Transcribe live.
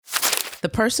The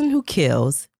person who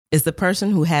kills is the person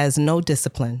who has no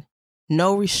discipline,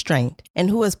 no restraint,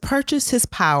 and who has purchased his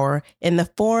power in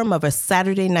the form of a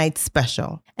Saturday night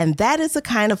special. And that is the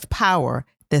kind of power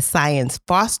that science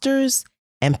fosters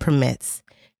and permits.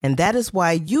 And that is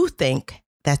why you think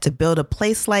that to build a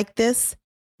place like this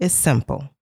is simple.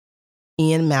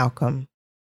 Ian Malcolm.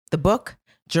 The book,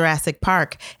 Jurassic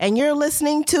Park. And you're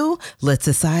listening to Lit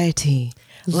Society.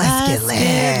 Let's get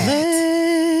lit.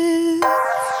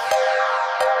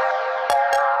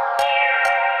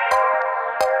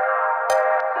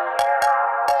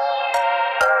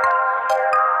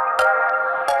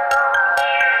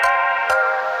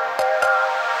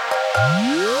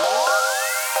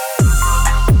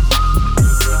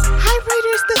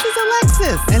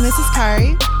 And this is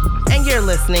Kari. And you're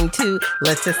listening to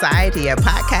Lit Society, a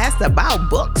podcast about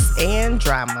books and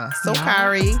drama. So,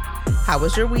 Kari, how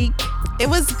was your week? It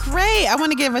was great. I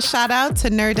want to give a shout out to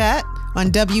Nerdette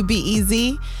on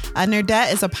WBEZ.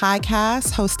 Nerdette is a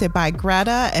podcast hosted by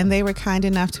Greta, and they were kind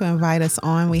enough to invite us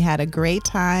on. We had a great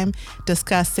time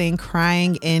discussing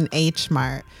crying in H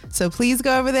Mart. So please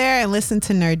go over there and listen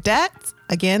to Nerdette.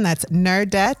 Again, that's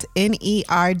Nerdette,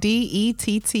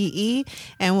 Nerdette.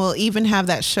 And we'll even have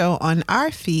that show on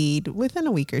our feed within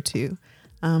a week or two.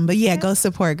 But yeah, go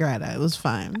support Greta. It was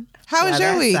fun. How was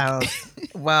your week?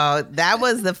 Well, that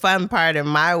was the fun part of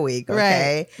my week,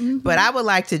 okay? Right. Mm-hmm. But I would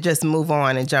like to just move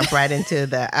on and jump right into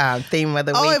the theme of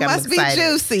the week. It must be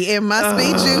juicy. It must be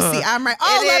juicy. I'm right.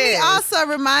 Let me also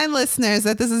remind listeners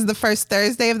that this is the first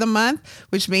Thursday of the month,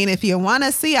 which means if you want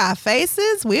to see our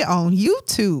faces, we're on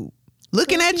YouTube.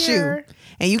 Looking at you.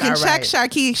 And you can check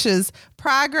Sharkeisha's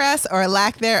progress or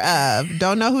lack thereof.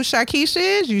 Don't know who Sharkeisha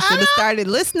is? You should have started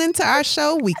listening to our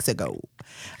show weeks ago.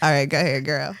 All right, go ahead,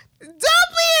 girl. Don't be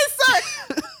inside.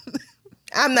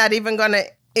 I'm not even going to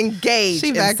engage.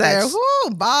 She back there,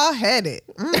 bald-headed.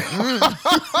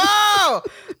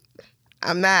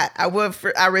 I'm not.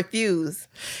 I refuse.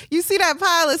 You see that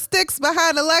pile of sticks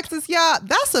behind Alexis, y'all?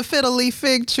 That's a fiddle leaf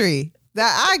fig tree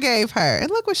that I gave her. And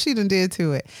look what she done did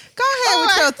to it. Go ahead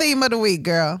with your theme of the week,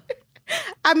 girl.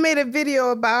 I made a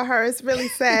video about her. It's really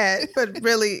sad, but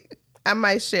really, I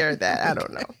might share that. I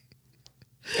don't know.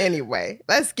 Anyway,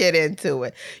 let's get into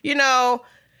it. You know,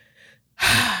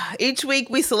 each week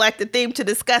we select a theme to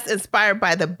discuss inspired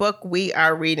by the book we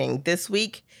are reading. This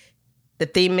week, the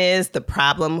theme is the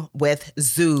problem with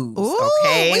zoos. Ooh,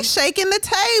 okay? We shaking the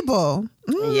table.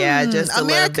 Yeah, just a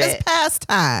America's little bit.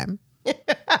 pastime.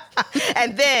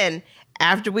 And then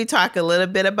after we talk a little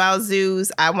bit about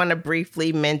zoos, I want to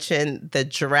briefly mention the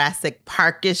Jurassic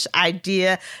Parkish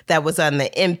idea that was on the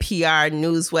NPR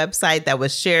news website that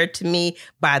was shared to me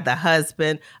by the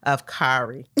husband of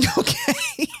Kari.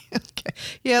 Okay.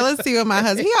 Yeah, let's see what my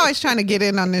husband, he always trying to get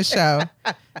in on this show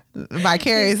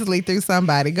vicariously through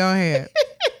somebody. Go ahead.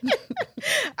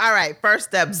 All right.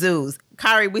 First up, zoos.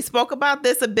 Kari, we spoke about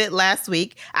this a bit last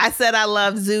week. I said I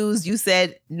love zoos. You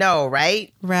said no,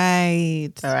 right?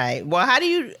 Right. All right. Well, how do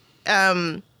you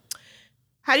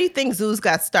think zoos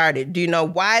got started? Do you know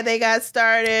why they got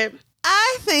started?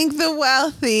 I think the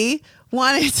wealthy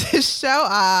wanted to show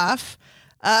off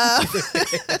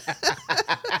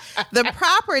the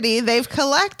property they've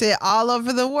collected all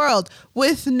over the world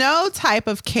with no type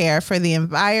of care for the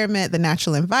environment, the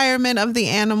natural environment of the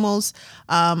animals,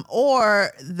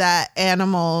 or that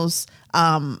animals'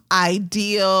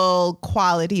 ideal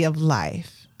quality of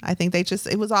life. I think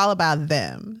it was all about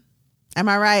them. Am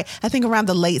I right? I think around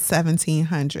the late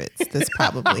 1700s, this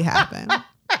probably happened.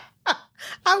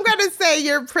 I'm going to say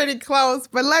you're pretty close,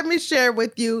 but let me share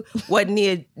with you what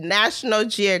National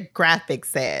Geographic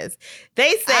says.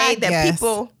 They say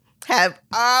people have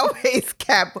always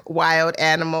kept wild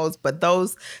animals, but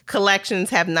those collections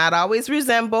have not always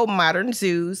resembled modern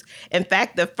zoos. In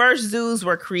fact, the first zoos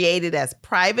were created as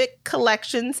private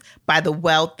collections by the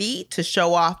wealthy to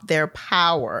show off their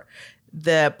power.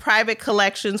 The private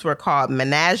collections were called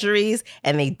menageries,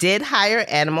 and they did hire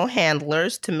animal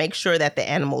handlers to make sure that the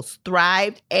animals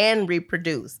thrived and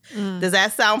reproduced. Does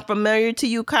that sound familiar to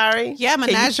you, Kari? Yeah,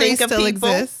 menageries still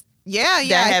exist. Yeah.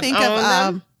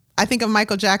 I think of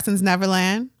Michael Jackson's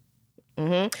Neverland.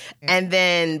 Mm-hmm. And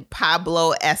then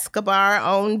Pablo Escobar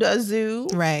owned a zoo.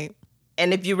 Right.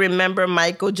 And if you remember,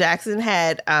 Michael Jackson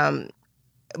had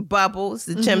Bubbles,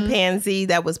 the chimpanzee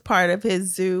that was part of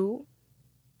his zoo.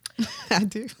 I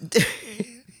do.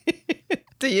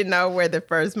 Do you know where the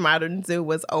first modern zoo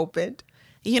was opened?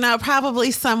 Probably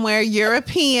somewhere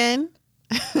European,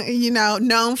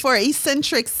 known for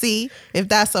eccentricity. If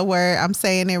that's a word, I'm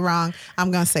saying it wrong.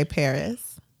 I'm going to say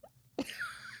Paris. Okay.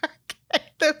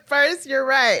 The first, you're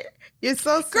right. You're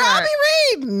so smart. Girl, I'll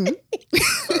be reading.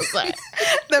 So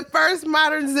the first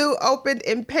modern zoo opened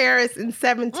in Paris in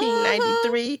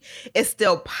 1793. It's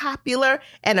still popular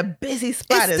and a busy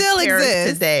spot in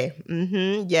Paris today.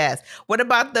 Yes. What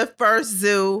about the first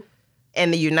zoo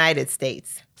in the United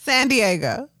States? San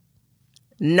Diego.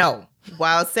 No.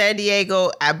 While San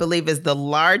Diego, I believe, is the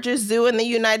largest zoo in the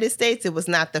United States, it was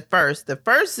not the first. The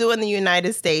first zoo in the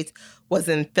United States was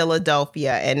in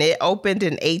Philadelphia, and it opened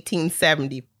in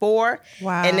 1874.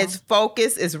 Wow. And its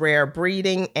focus is rare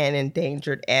breeding and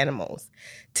endangered animals.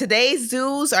 Today's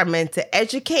zoos are meant to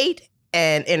educate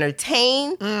and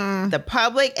entertain the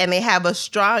public, and they have a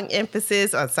strong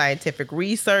emphasis on scientific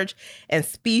research and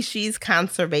species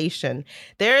conservation.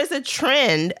 There is a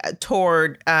trend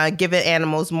toward giving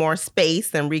animals more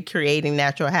space and recreating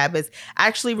natural habits. I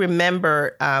actually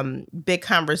remember big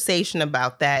conversation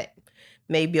about that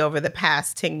maybe over the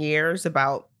past 10 years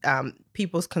about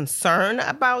people's concern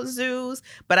about zoos,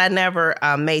 but I never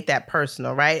made that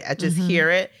personal, right? I just hear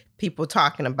it. People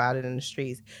talking about it in the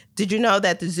streets. Did you know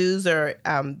that the zoos are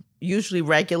usually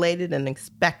regulated and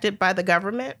inspected by the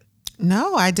government?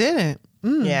 No, I didn't.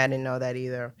 Yeah, I didn't know that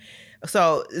either.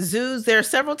 So zoos, there are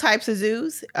several types of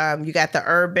zoos. You got the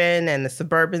urban and the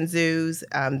suburban zoos.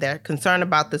 They're concerned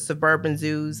about the suburban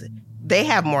zoos. They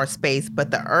have more space,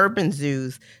 but the urban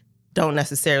zoos don't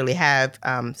necessarily have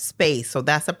space. So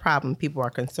that's a problem people are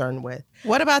concerned with.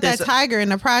 What about that tiger in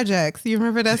the projects? You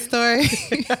remember that story?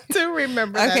 I do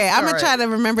remember that Okay, story. I'm going to try to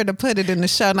remember to put it in the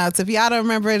show notes. If y'all don't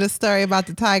remember the story about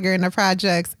the tiger in the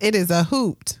projects, it is a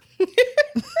hoot.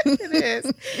 It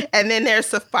is. And then there's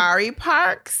safari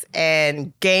parks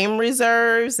and game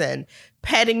reserves and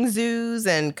petting zoos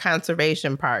and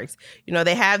conservation parks. You know,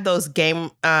 they have those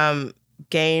game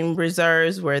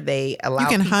reserves where they allow you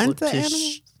can people hunt the to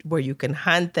animals? where you can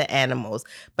hunt the animals.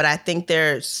 But I think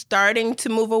they're starting to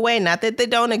move away. Not that they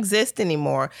don't exist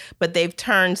anymore, but they've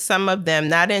turned some of them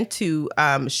not into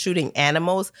shooting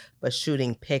animals, but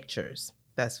shooting pictures.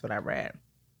 That's what I read.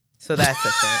 So that's the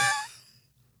thing.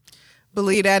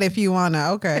 Believe that if you want to.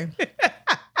 Okay.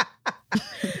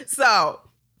 So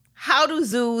how do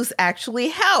zoos actually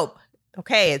help?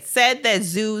 Okay, it said that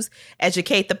zoos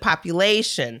educate the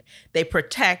population. They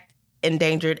protect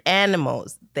endangered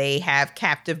animals. They have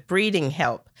captive breeding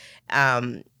help.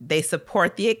 They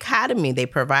support the economy. They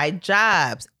provide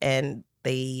jobs and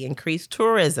they increase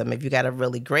tourism. If you got a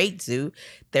really great zoo,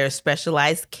 there's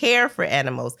specialized care for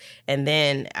animals. And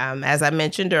then, as I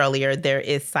mentioned earlier, there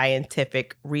is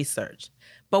scientific research.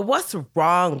 But what's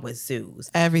wrong with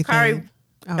zoos? Everything. Kari,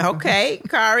 okay,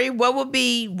 Kari, what would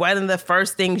be one of the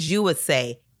first things you would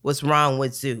say was wrong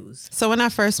with zoos? So when I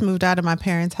first moved out of my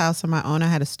parents' house on my own, I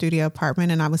had a studio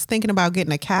apartment and I was thinking about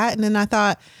getting a cat. And then I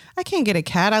thought, I can't get a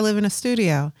cat. I live in a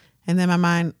studio. And then my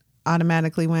mind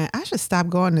automatically went, I should stop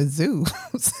going to zoos.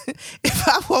 If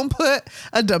I won't put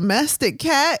a domestic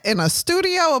cat in a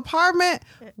studio apartment,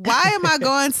 why am I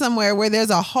going somewhere where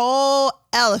there's a whole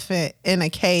elephant in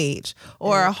a cage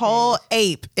or a whole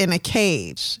ape in a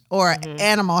cage or an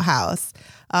animal house?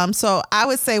 So I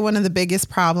would say one of the biggest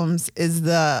problems is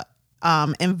the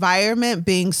environment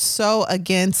being so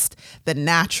against the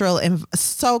natural and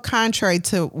so contrary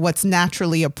to what's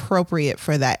naturally appropriate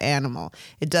for that animal.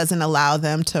 It doesn't allow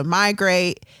them to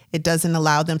migrate. It doesn't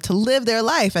allow them to live their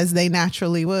life as they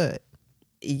naturally would.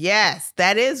 Yes,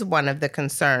 that is one of the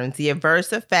concerns, the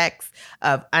adverse effects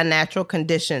of unnatural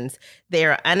conditions. They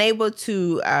are unable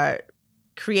to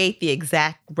create the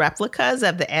exact replicas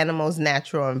of the animal's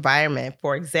natural environment.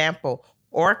 For example,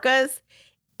 orcas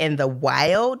in the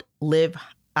wild live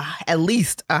at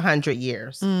least 100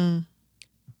 years.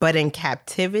 But in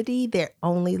captivity, they're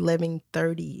only living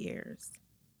 30 years.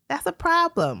 That's a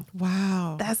problem.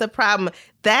 Wow. That's a problem.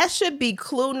 That should be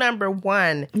clue number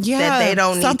one. Yeah, that they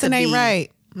don't need something to ain't be,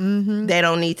 right. They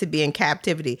don't need to be in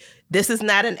captivity. This is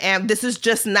not this is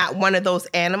just not one of those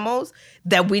animals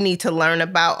that we need to learn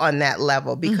about on that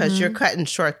level because you're cutting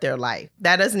short their life.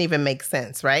 That doesn't even make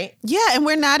sense, right? Yeah, and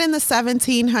we're not in the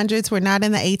 1700s. We're not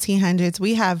in the 1800s.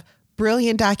 We have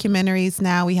brilliant documentaries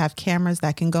now. We have cameras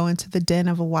that can go into the den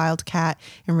of a wild cat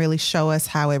and really show us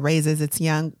how it raises its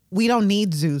young. We don't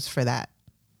need zoos for that,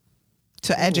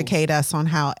 to educate us on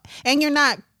how. And you're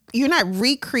not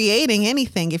recreating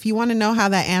anything. If you want to know how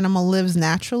that animal lives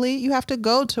naturally, you have to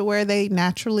go to where they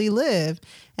naturally live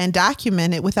and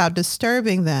document it without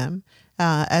disturbing them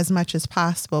as much as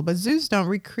possible. But zoos don't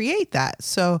recreate that.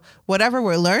 So whatever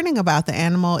we're learning about the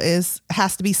animal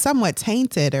has to be somewhat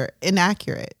tainted or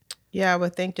inaccurate. Yeah, I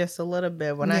would think just a little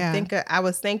bit. When I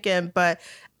was thinking, but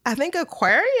I think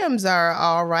aquariums are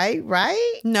all right,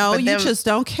 right? No, you just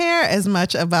don't care as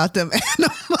much about them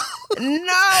animals.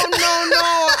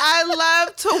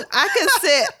 I could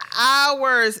sit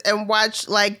hours and watch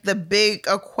like the big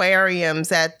aquariums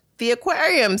that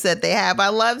they have. I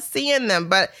love seeing them.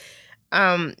 But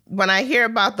when I hear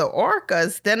about the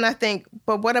orcas, then I think,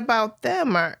 but what about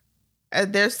them? Are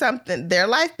there something, their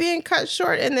life being cut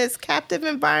short in this captive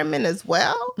environment as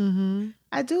well? Mm-hmm.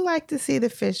 I do like to see the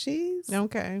fishies.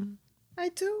 Okay. I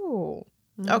do.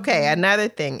 Mm-hmm. Okay, another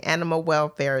thing, animal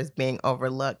welfare is being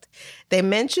overlooked. They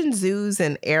mention zoos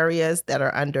in areas that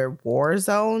are under war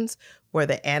zones where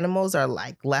the animals are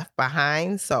like left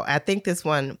behind. So I think this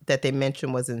one that they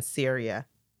mentioned was in Syria.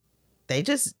 They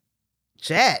just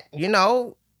jet,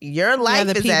 your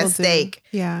life is at stake.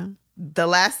 Yeah. The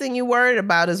last thing you worried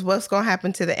about is what's going to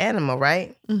happen to the animal,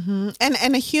 right? Mm-hmm.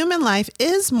 And a human life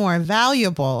is more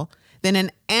valuable than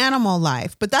an animal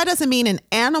life. But that doesn't mean an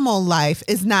animal life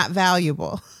is not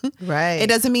valuable. Right. It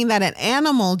doesn't mean that an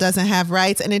animal doesn't have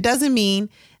rights. And it doesn't mean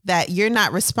that you're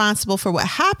not responsible for what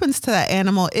happens to that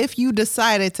animal if you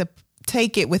decided to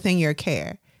take it within your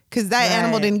care. Because that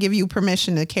animal didn't give you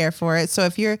permission to care for it. So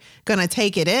if you're going to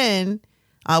take it in,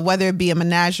 whether it be a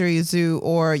menagerie, zoo,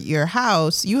 or your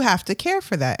house, you have to care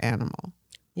for that animal.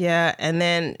 Yeah. And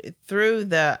then through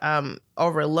the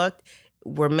overlooked,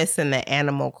 we're missing the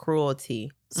animal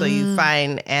cruelty. So you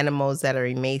find animals that are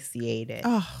emaciated.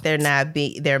 Oh. They're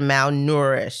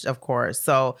malnourished, of course.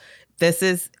 So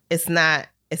it's not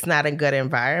a good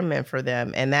environment for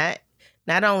them. And that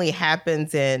not only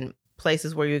happens in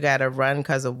places where you got to run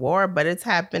because of war, but it's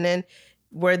happening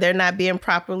where they're not being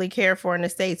properly cared for in the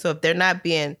state. So if they're not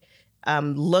being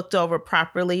looked over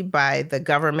properly by the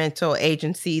governmental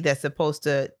agency that's supposed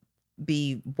to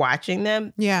be watching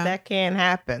them, that can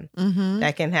happen. Mm-hmm.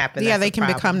 That can happen. Yeah, they can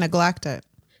become neglected.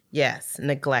 Yes,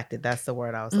 neglected. That's the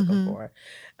word I was looking for.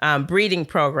 Breeding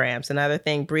programs. Another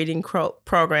thing, breeding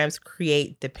programs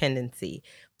create dependency.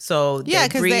 So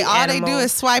because all they do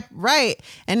is swipe right,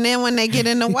 and then when they get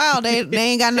in the wild, they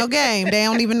ain't got no game. They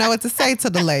don't even know what to say to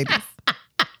the ladies.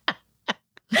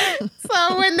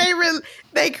 So when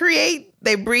they breed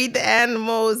the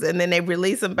animals and then they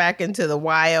release them back into the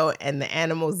wild, and the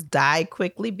animals die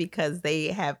quickly because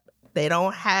they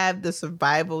don't have the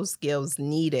survival skills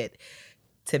needed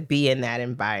to be in that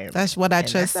environment. That's what I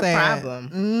just said. That's a problem.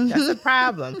 Mm-hmm. That's a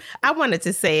problem. I wanted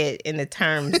to say it in the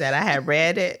terms that I had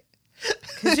read it.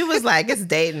 Because you was like, it's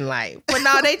dating life. But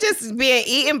no, they just being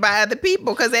eaten by other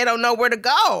people because they don't know where to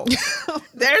go.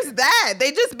 There's that.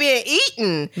 They just being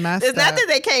eaten. There's not that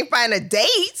they can't find a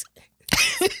date.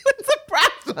 It's a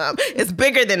problem. It's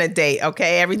bigger than a date,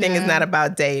 okay? Everything is not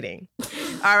about dating.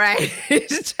 All right.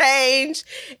 Change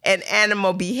in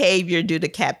animal behavior due to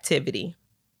captivity.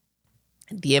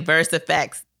 The adverse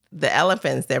effects. The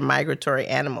elephants, they're migratory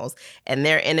animals, and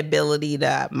their inability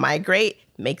to migrate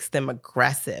makes them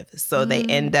aggressive. So they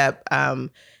end up, I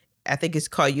think it's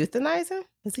called euthanizing.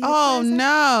 Oh,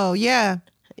 no. Yeah.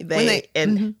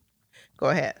 Go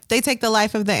ahead. They take the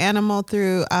life of the animal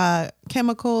through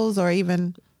chemicals or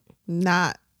even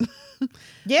not.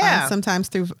 Yeah. Sometimes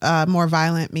through more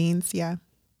violent means. Yeah.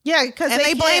 Yeah, because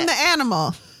they blame the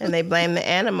animal. And they blame the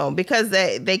animal because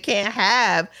they can't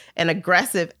have an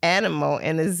aggressive animal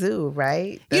in a zoo,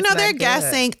 right? They're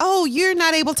guessing, oh, you're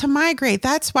not able to migrate.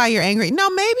 That's why you're angry. No,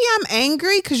 maybe I'm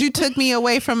angry because you took me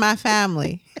away from my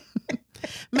family.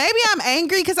 Maybe I'm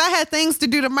angry because I had things to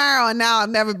do tomorrow and now I'll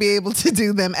never be able to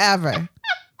do them ever.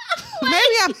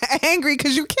 Maybe I'm angry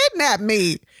because you kidnapped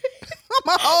me.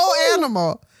 I'm a whole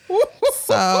animal.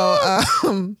 So,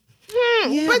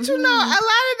 yeah. But a lot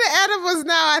of the animals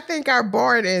now I think are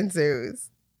born in zoos.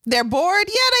 They're bored?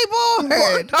 Yeah, they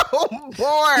bored.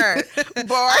 Bored.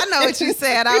 I know what you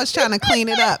said. I was trying to clean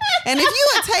it up. And if you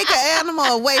would take an animal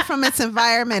away from its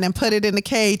environment and put it in a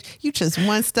cage, you just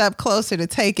one step closer to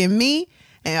taking me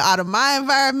and out of my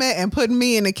environment and putting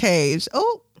me in a cage.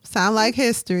 Oh, sound like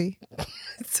history.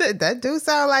 That do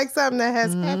sound like something that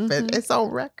has happened. It's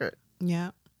on record.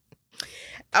 Yeah.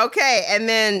 Okay, and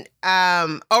then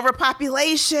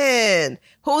overpopulation.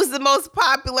 Who's the most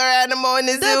popular animal in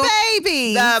the zoo? The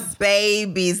babies. The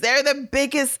babies. They're the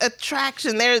biggest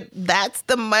attraction. That's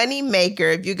the money maker.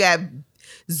 If you got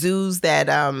zoos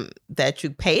that you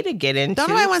pay to get into. Don't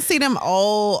nobody want to see them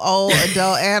old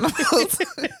adult animals.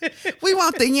 We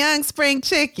want the young spring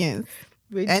chickens.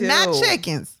 Not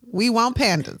chickens. We want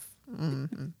pandas.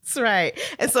 Mm-hmm. That's right.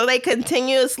 And so they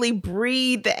continuously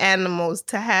breed the animals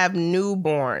to have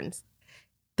newborns.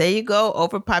 There you go,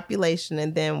 overpopulation.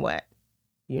 And then what?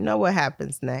 You know what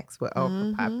happens next with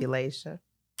overpopulation.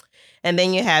 And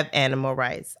then you have animal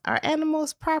rights. Are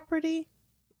animals property?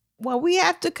 Well, we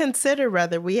have to consider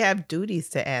whether we have duties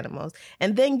to animals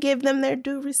and then give them their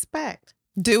due respect.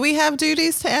 Do we have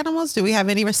duties to animals? Do we have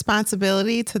any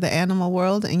responsibility to the animal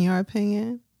world, in your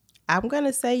opinion? I'm going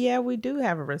to say, yeah, we do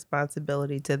have a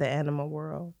responsibility to the animal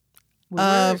world.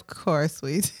 Of course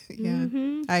we do.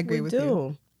 Yeah, I agree with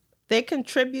you. They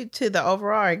contribute to the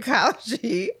overall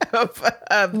ecology of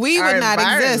we would not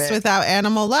exist without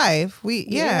animal life.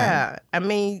 Yeah. I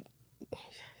mean,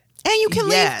 and you can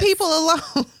leave people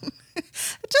alone.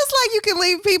 Just like you can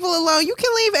leave people alone, you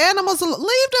can leave animals alone.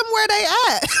 Leave them where they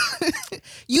at.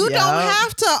 You don't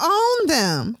have to own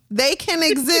them. They can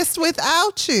exist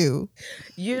without you.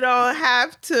 You don't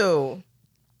have to.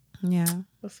 Yeah.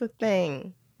 What's the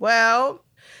thing? Well,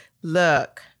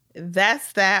 look,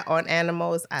 that's that on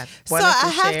animals. I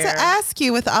have to ask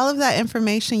you, with all of that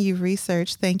information you've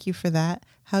researched, thank you for that.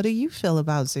 How do you feel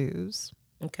about zoos?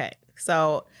 Okay.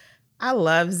 So I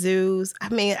love zoos. I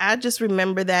mean, I just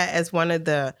remember that as one of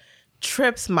the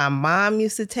trips my mom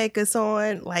used to take us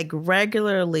on, like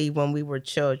regularly when we were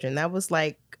children. That was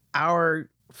like our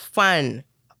fun.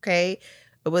 Okay.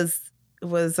 It was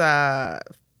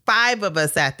 5 of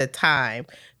us at the time.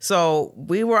 So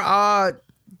we were all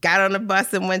got on the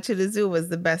bus and went to the zoo. It was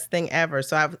the best thing ever.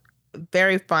 So I have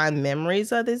very fond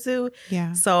memories of the zoo.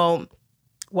 Yeah. So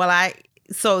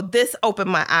this opened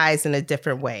my eyes in a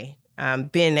different way.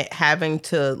 Having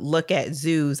to look at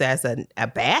zoos as a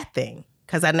bad thing,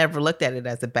 because I never looked at it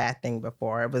as a bad thing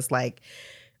before. It was like,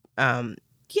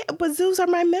 but zoos are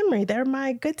my memory. They're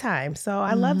my good time. So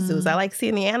I love zoos. I like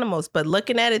seeing the animals. But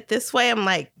looking at it this way, I'm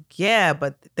like, yeah,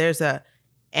 but there's a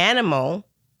animal,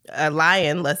 a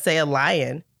lion, let's say a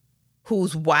lion,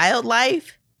 whose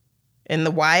wildlife in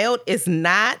the wild is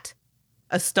not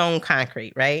a stone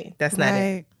concrete, right? That's not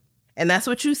it. And that's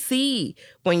what you see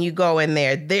when you go in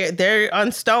there. They're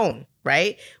on stone,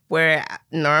 right? Where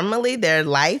normally their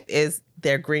life is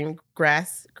their green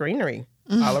grass, greenery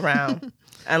all around.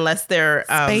 Unless they're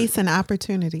space and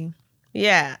opportunity.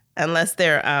 Yeah. Unless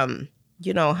they're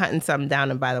hunting something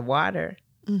down and by the water.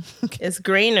 It's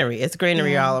greenery. It's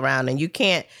greenery all around. And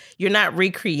you're not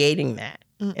recreating that.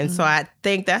 And so I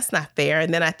think that's not fair.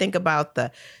 And then I think about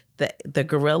the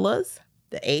gorillas,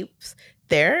 the apes.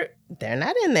 They're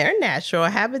not in their natural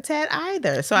habitat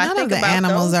either. So I think about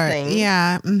animals those things.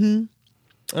 Yeah.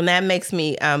 Mm-hmm. And that makes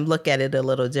me look at it a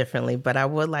little differently. But I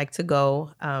would like to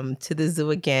go to the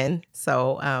zoo again.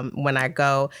 So when I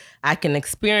go, I can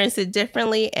experience it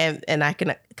differently and I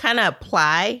can kind of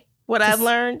apply what I've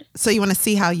learned. So you want to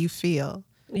see how you feel.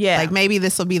 Yeah. Like maybe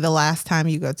this will be the last time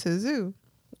you go to the zoo.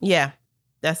 Yeah.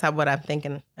 That's what I'm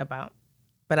thinking about.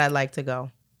 But I'd like to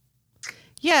go.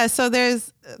 Yeah, so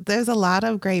there's a lot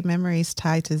of great memories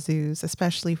tied to zoos,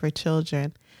 especially for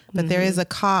children. But there is a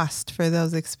cost for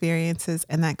those experiences,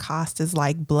 and that cost is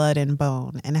like blood and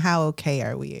bone. And how okay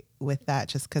are we with that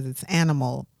just because it's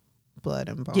animal blood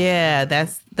and bone? Yeah,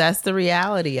 that's the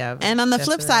reality of it. And on the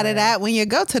flip side of that, when you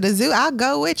go to the zoo, I'll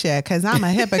go with you because I'm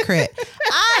a hypocrite.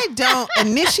 I don't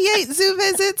initiate zoo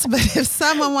visits, but if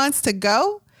someone wants to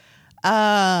go,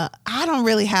 I don't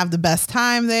really have the best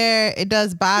time there. It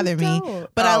does bother me,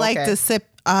 but I like to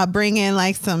bring in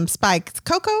like some spiked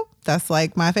cocoa. That's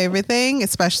like my favorite thing,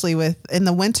 especially in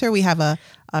the winter. We have a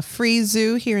free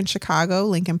zoo here in Chicago,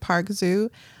 Lincoln Park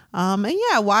Zoo. And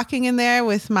yeah, walking in there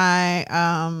with my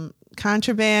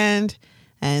contraband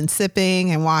and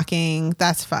sipping and walking,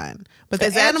 that's fun. But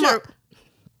the animal...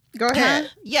 Go ahead.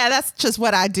 Yeah, that's just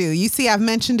what I do. You see, I've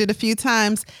mentioned it a few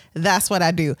times. That's what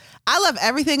I do. I love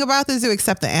everything about the zoo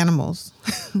except the animals.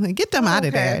 Get them out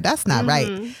of there. That's not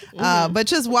right. But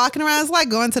just walking around is like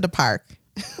going to the park.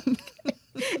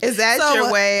 Is that your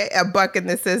way of bucking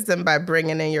the system by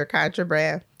bringing in your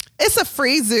contraband? It's a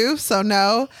free zoo, so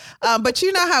no. But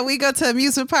you know how we go to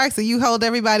amusement parks and you hold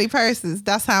everybody purses.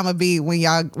 That's how I'm gonna be when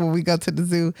we go to the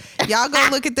zoo. Y'all go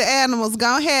look at the animals.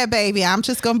 Go ahead, baby. I'm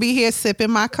just gonna be here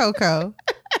sipping my cocoa.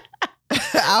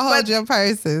 I'll hold your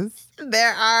purses.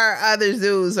 There are other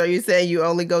zoos. Are you saying you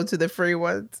only go to the free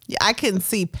ones? Yeah, I can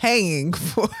see paying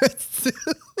for a zoo.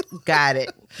 Got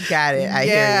it. I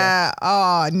hear you.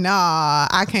 Oh, no.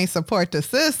 I can't support the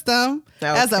system.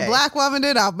 Okay. As a black woman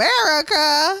in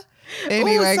America.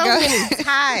 Anyway,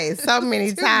 so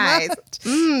many ties. If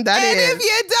you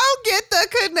don't get the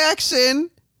connection,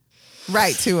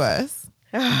 write to us.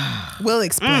 We'll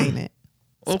explain it.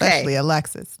 Especially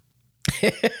Alexis.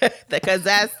 Because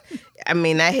that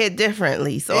hit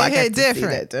differently. So I hit see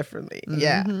that differently.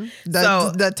 Yeah.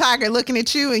 The tiger looking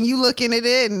at you and you looking at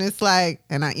it and it's like,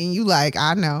 and you like,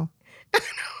 I know.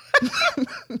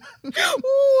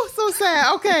 Ooh, so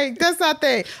sad. Okay, that's our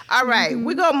thing. All right,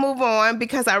 we're gonna move on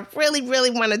because I really, really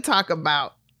want to talk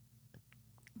about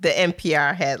the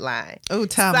NPR headline. Oh,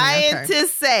 tell me.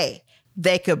 Scientists say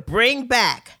they could bring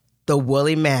back the the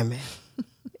woolly mammoth.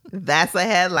 That's a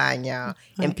headline, y'all.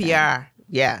 NPR.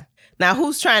 Yeah. Now,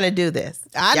 who's trying to do this?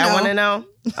 Y'all want to know?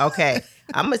 Okay.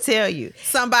 I'm going to tell you.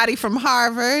 Somebody from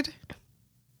Harvard.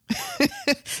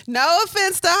 No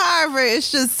offense to Harvard.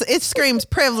 It's just, it screams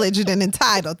privileged and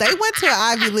entitled. They went to an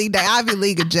Ivy League. They're Ivy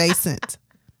League adjacent.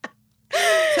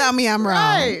 Tell me I'm wrong.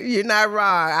 Right. You're not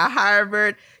wrong. A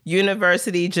Harvard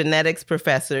University genetics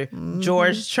professor,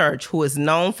 George Church, who is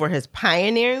known for his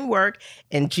pioneering work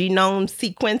in genome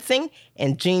sequencing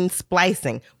and gene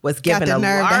splicing, was given a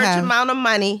large amount of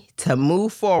money to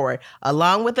move forward,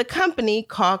 along with a company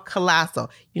called Colossal.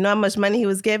 You know how much money he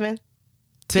was given?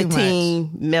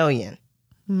 $15 million.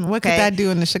 What could that do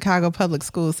in the Chicago public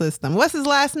school system? What's his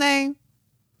last name?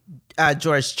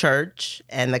 George Church,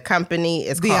 and the company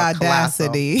is The called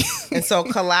Audacity. Colossal. And so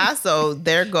Colossal,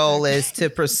 their goal is to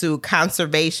pursue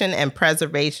conservation and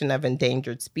preservation of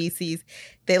endangered species.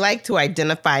 They like to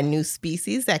identify new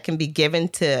species that can be given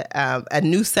to a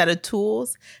new set of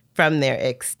tools from their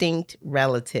extinct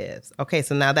relatives. Okay,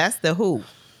 so now that's the who.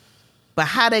 But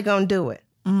how they gonna do it?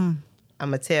 I'm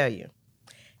gonna tell you.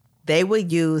 They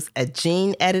would use a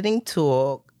gene editing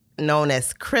tool known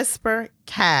as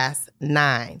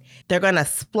CRISPR-Cas9. They're going to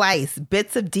splice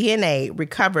bits of DNA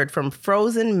recovered from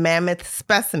frozen mammoth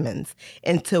specimens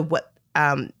into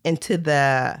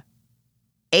the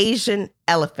Asian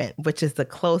elephant, which is the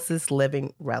closest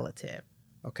living relative.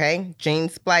 Okay? Gene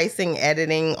splicing,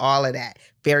 editing, all of that.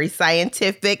 Very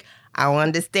scientific. I don't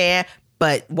understand,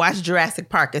 but watch Jurassic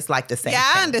Park. It's like the same thing.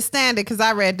 I understand it because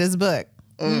I read this book.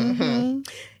 Mm-hmm.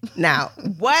 Now,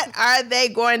 what are they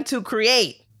going to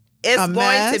create? It's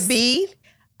going to be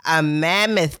a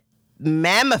mammoth, a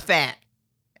mammophat.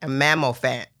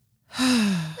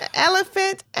 An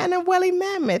elephant and a woolly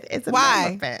mammoth. It's a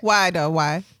mammophat. Why though?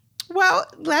 Why? Well,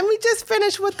 let me just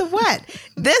finish with the what.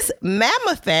 This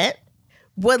mammophat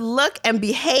would look and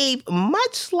behave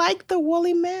much like the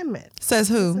woolly mammoth. Says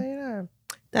who?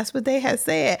 That's what they had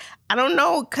said. I don't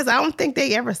know, because I don't think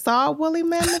they ever saw a woolly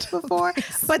mammoth before,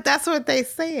 but that's what they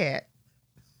said.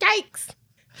 Yikes.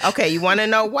 Okay, you want to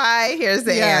know why? Here's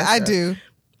the answer. Yeah, I do.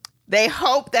 They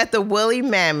hope that the woolly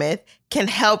mammoth can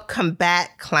help combat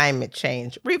climate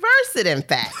change. Reverse it, in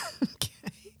fact.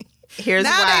 Here's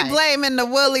now why. They blaming the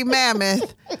woolly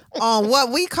mammoth on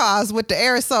what we cause with the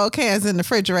aerosol cans in the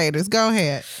refrigerators. Go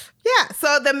ahead. Yeah,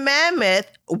 so the mammoth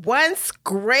once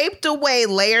scraped away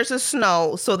layers of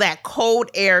snow so that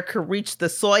cold air could reach the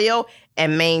soil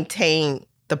and maintain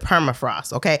the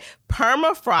permafrost, okay?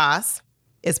 Permafrost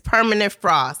is permanent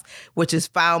frost, which is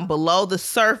found below the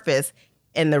surface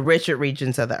in the richer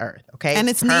regions of the earth, okay? And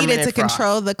it's needed to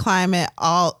control the climate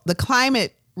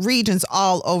regions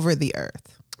all over the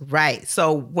earth. Right.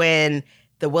 So when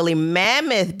the woolly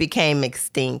mammoth became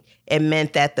extinct, it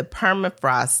meant that the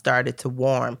permafrost started to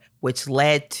warm, which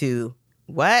led to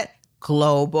what?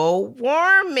 Global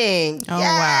warming. Oh,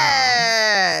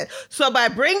 yes. Wow. So by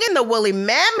bringing the woolly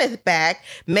mammoth back,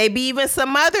 maybe even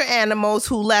some other animals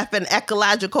who left an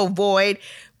ecological void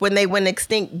when they went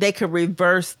extinct, they could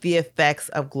reverse the effects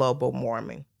of global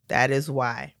warming. That is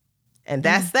why. And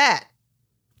that's that.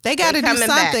 They got to do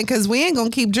something because we ain't going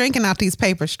to keep drinking out these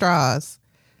paper straws.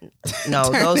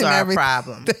 No, those are a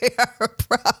problem. They are a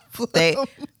problem.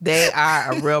 They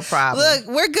are a real problem. Look,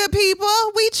 we're good people.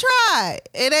 We try.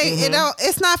 It ain't.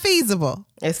 It's not feasible.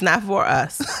 It's not for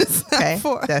us. It's not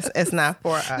for us. It's not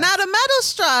for us. Now the metal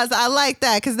straws, I like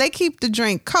that because they keep the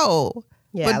drink cold.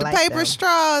 Yeah, but the paper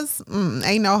straws,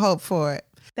 ain't no hope for it.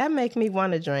 That make me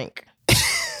want to drink.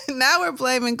 Now we're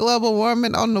blaming global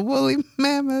warming on the woolly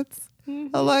mammoths.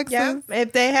 Alexis. Yeah,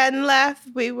 if they hadn't left,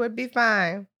 we would be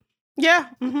fine. Yeah.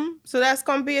 So that's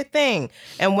going to be a thing.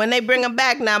 And when they bring them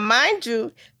back, now, mind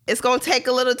you, it's going to take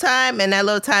a little time. And that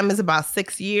little time is about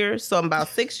 6 years. So in about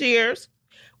 6 years,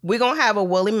 we're going to have a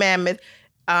woolly mammoth.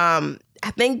 I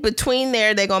think between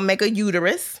there, they're going to make a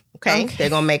uterus. Okay. They're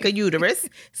going to make a uterus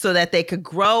so that they could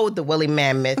grow the woolly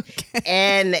mammoth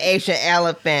and the Asian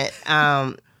elephant,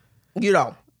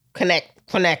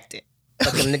 connect it.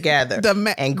 Put them together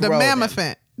and grow the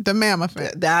mammophant. The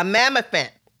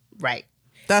mammophant. Right.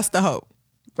 That's the hope.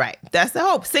 Right. That's the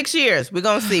hope. 6 years. We're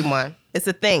going to see one. It's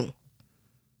a thing.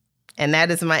 And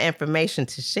that is my information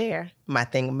to share. My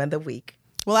thing of the week.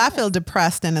 Well, I feel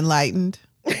depressed and enlightened.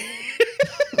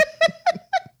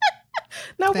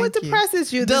 Now, what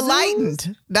depresses you?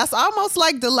 Delightened. That's almost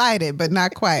like delighted, but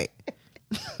not quite.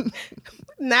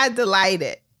 Not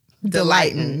delighted.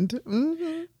 Delightened.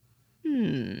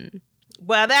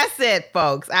 Well, that's it,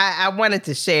 folks. I wanted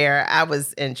to share. I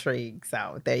was intrigued.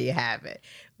 So there you have it.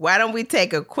 Why don't we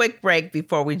take a quick break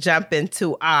before we jump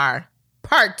into our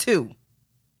part 2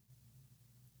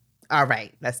 All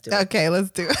right, let's do it. Okay,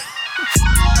 let's do it.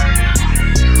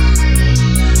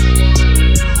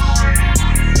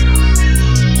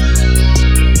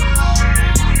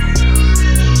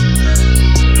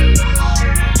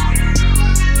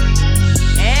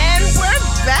 And we're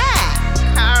back.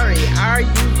 Kari, are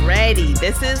you ready?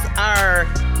 This is our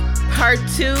part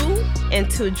 2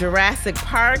 into Jurassic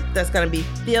Park that's going to be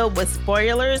filled with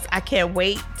spoilers. I can't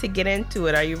wait to get into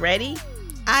it. Are you ready?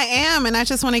 I am, and I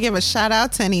just want to give a shout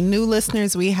out to any new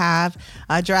listeners we have.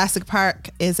 Jurassic Park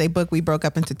is a book we broke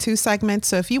up into 2 segments.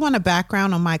 So if you want a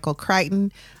background on Michael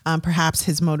Crichton, perhaps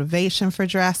his motivation for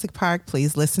Jurassic Park,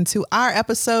 please listen to our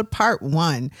episode, part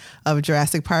 1 of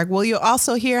Jurassic Park. Well, you'll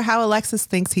also hear how Alexis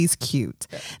thinks he's cute.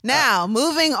 Now,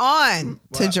 moving on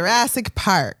to Jurassic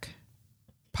Park,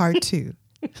 part 2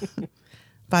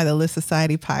 by the List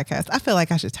Society podcast. I feel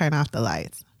like I should turn off the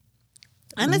lights.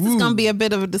 And this is going to be a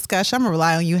bit of a discussion. I'm going to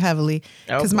rely on you heavily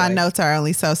because my notes are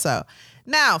only so-so.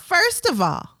 Now, first of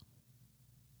all,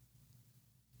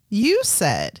 you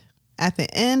said at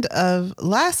the end of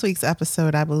last week's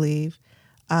episode, I believe,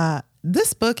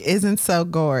 this book isn't so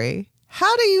gory.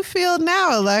 How do you feel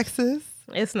now, Alexis?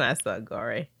 It's not so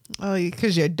gory. Oh,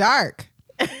 because you're dark.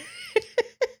 Okay,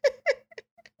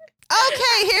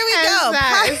 here we go.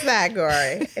 It's not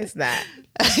gory. It's not.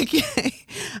 Okay.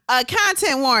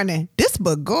 Content warning. This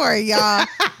book gory, y'all.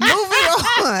 Moving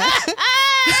on.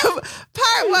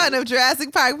 Part 1 of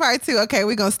Jurassic Park Part 2. Okay,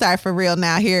 we're going to start for real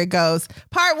now. Here it goes.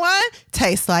 Part 1,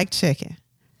 tastes like chicken.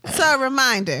 So,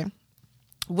 reminder.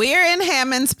 We're in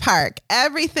Hammond's Park.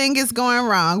 Everything is going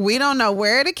wrong. We don't know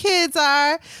where the kids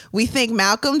are. We think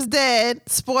Malcolm's dead.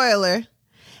 Spoiler.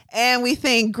 And we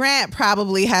think Grant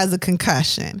probably has a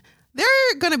concussion. There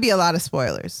are going to be a lot of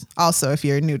spoilers. Also, if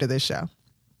you're new to this show.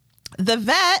 The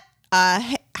vet,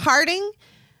 Harding,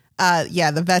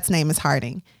 the vet's name is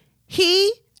Harding.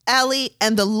 He, Ellie,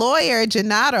 and the lawyer,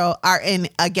 Gennaro, are in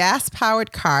a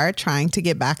gas-powered car trying to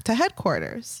get back to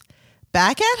headquarters.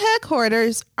 Back at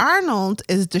headquarters, Arnold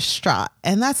is distraught,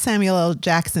 and that's Samuel L.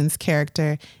 Jackson's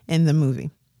character in the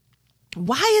movie.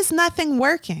 Why is nothing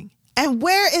working? And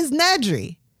where is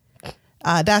Nedry?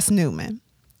 That's Newman.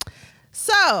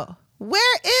 So,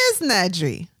 where is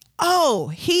Nedry? Oh,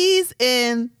 he's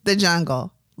in the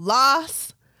jungle,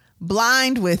 lost,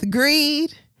 blind with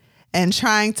greed, and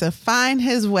trying to find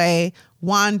his way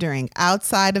wandering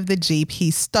outside of the Jeep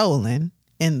he's stolen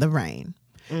in the rain.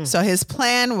 So his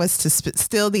plan was to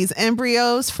steal these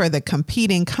embryos for the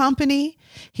competing company.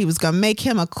 He was going to make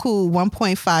him a cool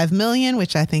 $1.5 million,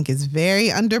 which I think is very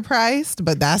underpriced,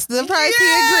 but that's the price he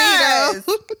agreed on.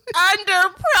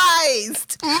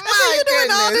 Underpriced. My goodness.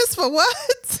 Doing all this for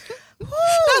what?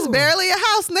 That's barely a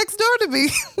house next door to me.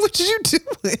 What did you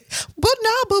doing? But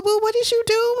no, boo-boo, what is you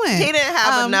doing? He didn't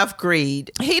have enough greed.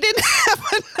 He didn't have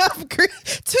enough greed.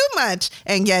 Too much,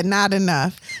 and yet not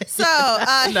enough. So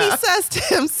he says to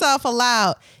himself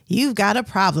aloud, "You've got a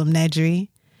problem, Nedry."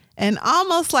 And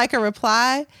almost like a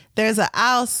reply, there's an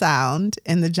owl sound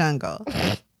in the jungle.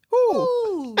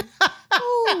 Ooh.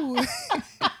 Ooh.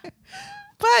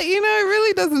 But, it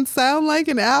really doesn't sound like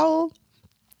an owl.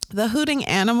 The hooting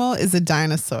animal is a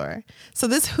dinosaur. So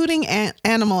this hooting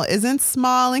animal isn't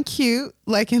small and cute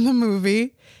like in the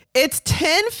movie. It's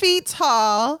 10 feet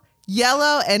tall,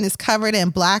 yellow, and is covered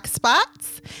in black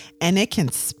spots. And it can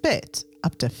spit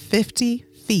up to 50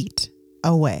 feet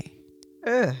away.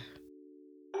 Ugh.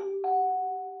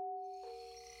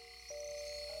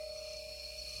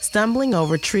 Stumbling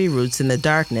over tree roots in the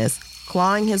darkness,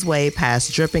 clawing his way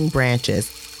past dripping branches,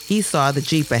 he saw the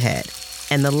Jeep ahead,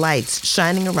 and the lights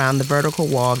shining around the vertical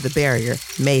wall of the barrier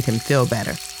made him feel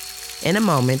better. In a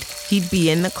moment, he'd be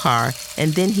in the car,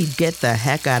 and then he'd get the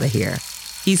heck out of here.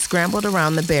 He scrambled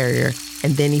around the barrier,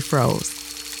 and then he froze.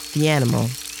 The animal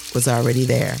was already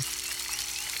there.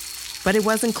 But it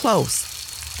wasn't close.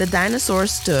 The dinosaur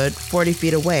stood 40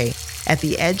 feet away, at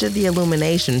the edge of the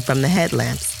illumination from the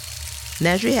headlamps.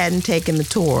 Nedry hadn't taken the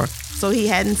tour, so he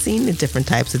hadn't seen the different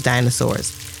types of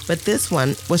dinosaurs, but this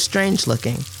one was strange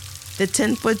looking. The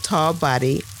 10-foot tall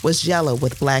body was yellow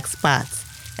with black spots,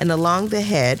 and along the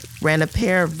head ran a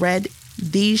pair of red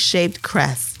V-shaped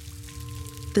crests.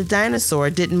 The dinosaur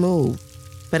didn't move,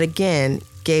 but again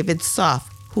gave its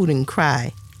soft, hooting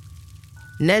cry.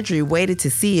 Nedry waited to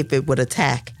see if it would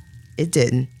attack. It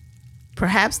didn't.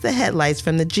 Perhaps the headlights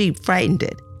from the Jeep frightened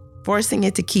it, forcing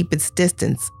it to keep its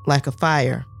distance like a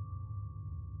fire.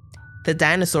 The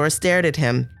dinosaur stared at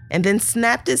him and then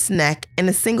snapped its neck in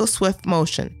a single swift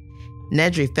motion.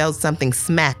 Nedry felt something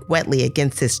smack wetly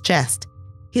against his chest.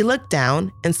 He looked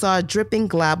down and saw a dripping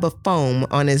glob of foam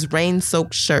on his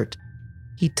rain-soaked shirt.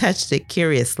 He touched it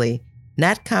curiously,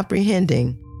 not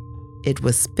comprehending It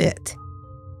was spit.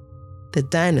 The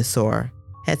dinosaur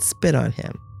had spit on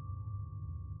him.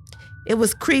 It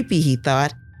was creepy, he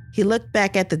thought. He looked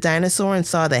back at the dinosaur and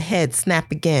saw the head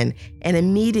snap again and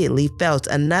immediately felt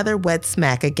another wet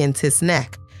smack against his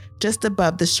neck, just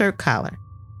above the shirt collar.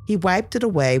 He wiped it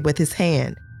away with his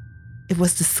hand. It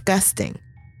was disgusting.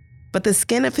 But the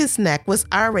skin of his neck was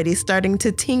already starting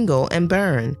to tingle and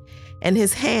burn, and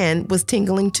his hand was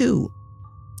tingling too.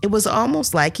 It was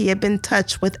almost like he had been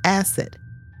touched with acid.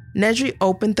 Nedry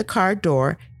opened the car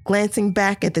door, glancing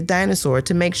back at the dinosaur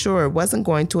to make sure it wasn't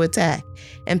going to attack,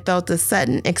 and felt a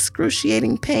sudden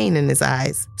excruciating pain in his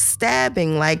eyes,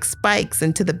 stabbing like spikes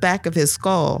into the back of his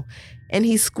skull, and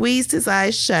he squeezed his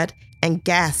eyes shut and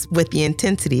gasped with the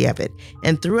intensity of it,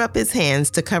 and threw up his hands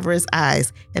to cover his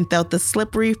eyes and felt the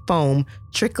slippery foam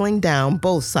trickling down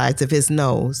both sides of his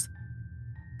nose.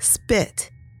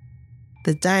 Spit.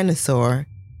 The dinosaur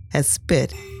had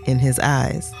spit in his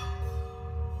eyes.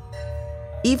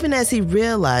 Even as he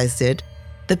realized it,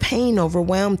 the pain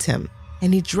overwhelmed him,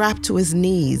 and he dropped to his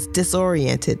knees,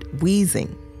 disoriented,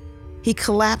 wheezing. He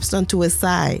collapsed onto his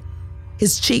side,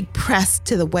 his cheek pressed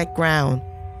to the wet ground,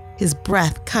 his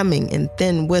breath coming in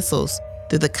thin whistles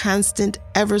through the constant,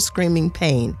 ever-screaming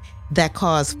pain that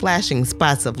caused flashing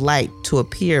spots of light to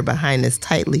appear behind his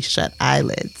tightly shut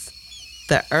eyelids.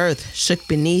 The earth shook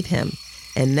beneath him,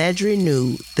 and Nedry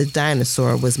knew the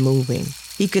dinosaur was moving.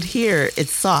 He could hear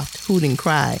its soft, hooting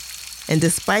cry, and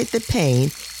despite the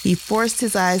pain, he forced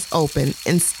his eyes open,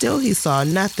 and still he saw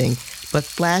nothing but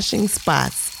flashing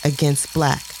spots against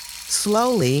black.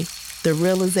 Slowly, the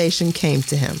realization came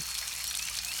to him.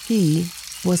 He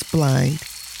was blind.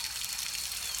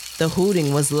 The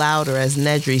hooting was louder as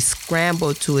Nedry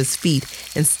scrambled to his feet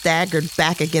and staggered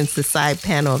back against the side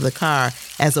panel of the car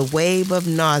as a wave of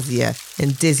nausea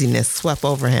and dizziness swept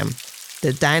over him.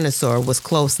 The dinosaur was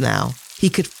close now. He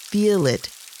could feel it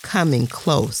coming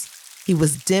close. He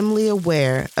was dimly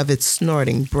aware of its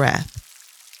snorting breath.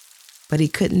 But he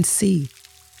couldn't see.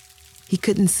 He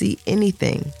couldn't see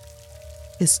anything.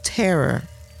 His terror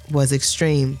was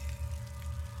extreme.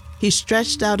 He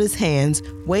stretched out his hands,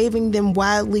 waving them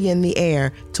wildly in the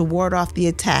air to ward off the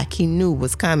attack he knew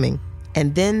was coming.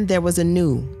 And then there was a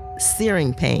new,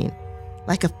 searing pain,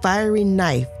 like a fiery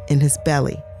knife in his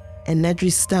belly. And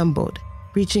Nedry stumbled,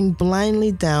 reaching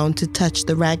blindly down to touch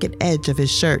the ragged edge of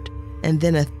his shirt, and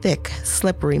then a thick,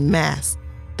 slippery mass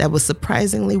that was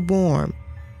surprisingly warm.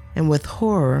 And with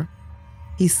horror,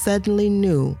 he suddenly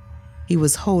knew he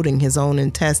was holding his own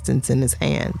intestines in his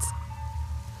hands.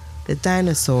 The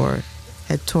dinosaur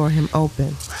had torn him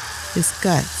open. His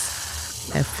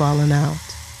guts had fallen out.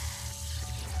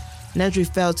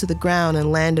 Nedry fell to the ground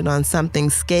and landed on something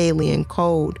scaly and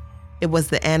cold. It was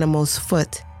the animal's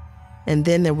foot. And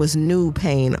then there was new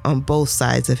pain on both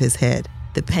sides of his head.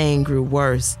 The pain grew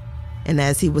worse, and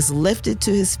as he was lifted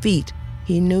to his feet,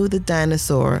 he knew the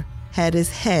dinosaur had his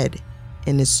head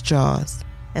in its jaws.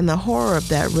 And the horror of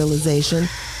that realization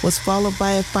was followed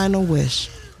by a final wish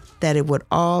that it would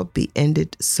all be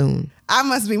ended soon. I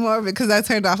must be morbid because I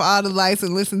turned off all the lights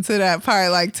and listened to that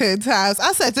part like 10 times.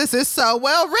 I said, this is so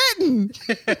well written.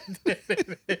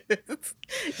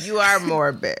 You are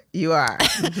morbid. You are.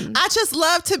 Mm-hmm. I just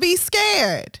love to be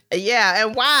scared. Yeah,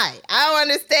 and why? I don't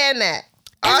understand that.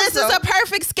 And also, this is a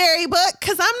perfect scary book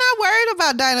because I'm not worried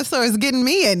about dinosaurs getting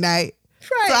me at night.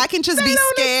 Right. So I can just be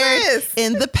scared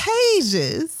in the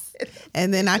pages.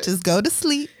 And then I just go to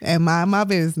sleep and mind my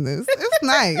business. It's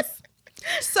nice.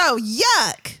 So,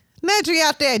 yuck. Nedry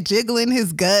out there jiggling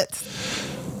his guts.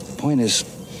 The point is,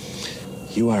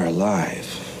 you are alive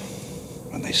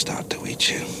when they start to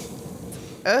eat you.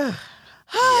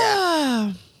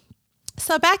 Yeah.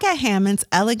 So back at Hammond's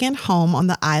elegant home on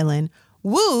the island,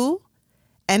 Wu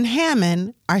and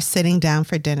Hammond are sitting down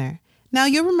for dinner. Now,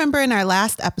 you remember in our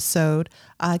last episode,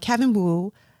 Kevin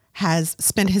Wu has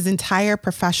spent his entire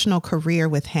professional career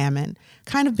with Hammond,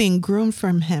 kind of being groomed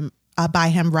from him by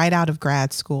him right out of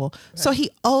grad school. Right. So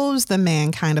he owes the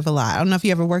man kind of a lot. I don't know if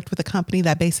you ever worked with a company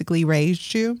that basically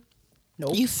raised you.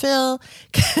 Nope. You feel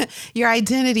your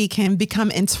identity can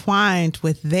become entwined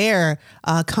with their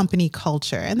company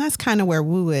culture. And that's kind of where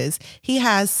Wu is. He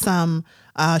has some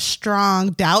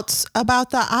strong doubts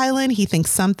about the island. He thinks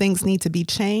some things need to be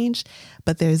changed,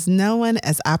 but there's no one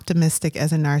as optimistic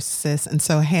as a narcissist. And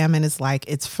so Hammond is like,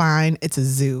 it's fine. It's a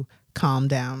zoo. Calm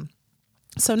down.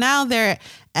 So now they're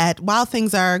while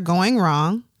things are going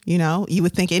wrong, you know, you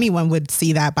would think anyone would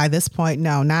see that by this point.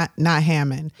 No, not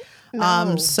Hammond.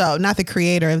 No. So not the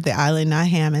creator of the island, not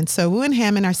Hammond. So Wu and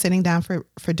Hammond are sitting down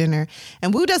for dinner,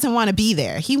 and Wu doesn't want to be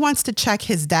there. He wants to check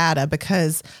his data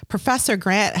because Professor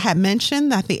Grant had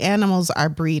mentioned that the animals are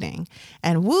breeding,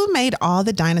 and Wu made all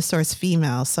the dinosaurs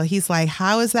female. So he's like,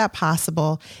 how is that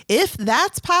possible? If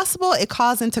that's possible, it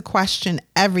calls into question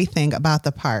everything about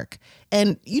the park.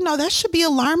 And, that should be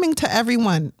alarming to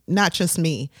everyone, not just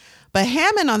me. But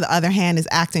Hammond, on the other hand, is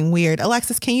acting weird.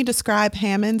 Alexis, can you describe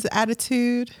Hammond's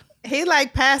attitude? He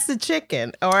pass the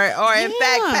chicken or in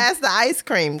fact, pass the ice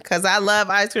cream because I love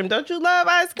ice cream. Don't you love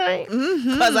ice cream?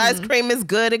 Because ice cream is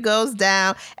good. It goes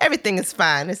down. Everything is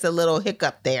fine. It's a little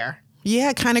hiccup there.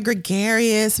 Yeah, kind of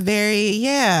gregarious.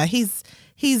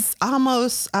 He's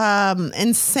almost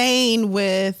insane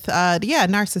with,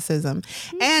 narcissism.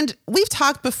 And we've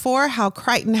talked before how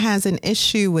Crichton has an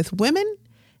issue with women,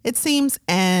 it seems,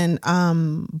 and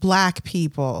Black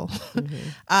people.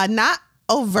 Not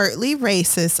overtly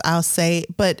racist, I'll say,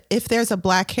 but if there's a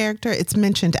Black character, it's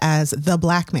mentioned as the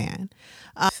Black man.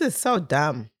 This is so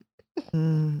dumb.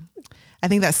 I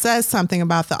think that says something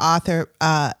about the author,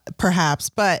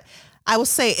 perhaps, but I will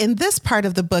say in this part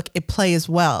of the book, it plays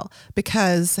well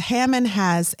because Hammond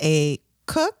has a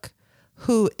cook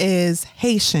who is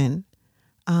Haitian.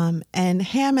 And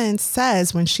Hammond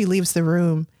says when she leaves the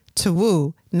room to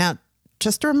Wu, now,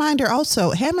 just a reminder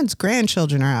also, Hammond's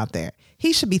grandchildren are out there.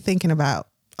 He should be thinking about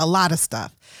a lot of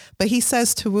stuff. But he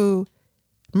says to Wu,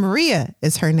 Maria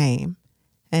is her name,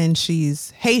 and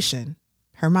she's Haitian.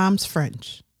 Her mom's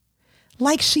French.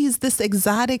 Like she's this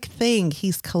exotic thing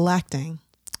he's collecting.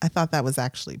 I thought that was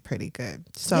actually pretty good.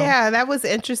 So yeah, that was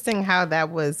interesting how that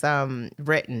was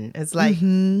written. It's like,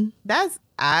 that's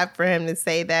odd for him to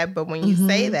say that, but when you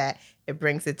say that, it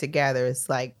brings it together. It's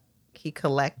like he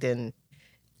collecting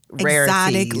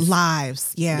rarities. Exotic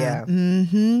lives. Yeah.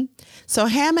 So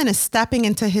Hammond is stepping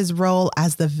into his role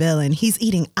as the villain. He's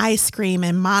eating ice cream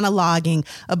and monologuing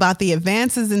about the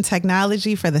advances in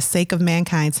technology for the sake of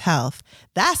mankind's health.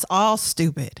 That's all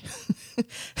stupid.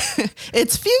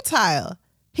 It's futile.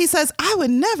 He says, I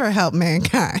would never help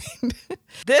mankind.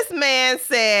 This man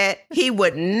said he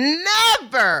would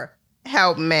never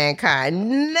help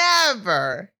mankind.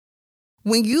 Never.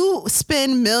 When you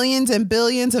spend millions and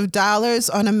billions of dollars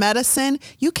on a medicine,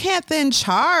 you can't then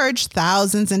charge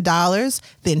thousands of dollars.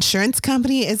 The insurance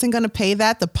company isn't going to pay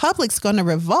that. The public's going to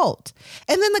revolt.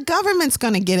 And then the government's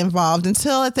going to get involved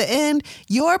until at the end,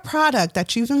 your product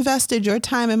that you've invested your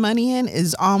time and money in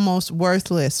is almost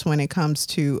worthless when it comes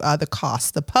to the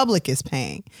cost the public is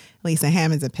paying, at least in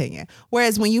Hammond's opinion.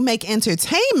 Whereas when you make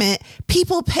entertainment,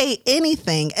 people pay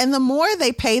anything. And the more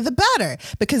they pay, the better,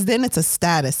 because then it's a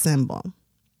status symbol.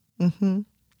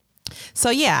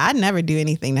 So yeah, I'd never do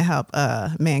anything to help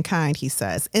mankind, he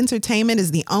says. Entertainment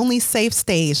is the only safe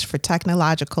stage for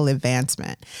technological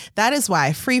advancement. That is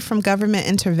why, free from government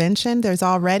intervention, there's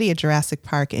already a Jurassic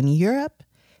Park in Europe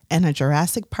and a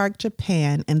Jurassic Park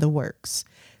Japan in the works.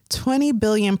 $20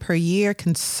 billion per year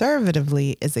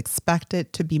conservatively is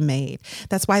expected to be made.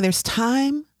 That's why there's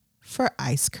time for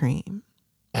ice cream.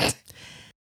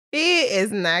 He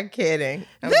is not kidding.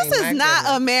 This is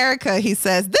not America, he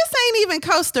says. This ain't even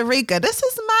Costa Rica. This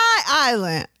is my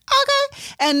island. Okay.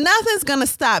 And nothing's going to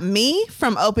stop me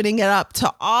from opening it up to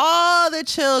all the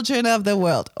children of the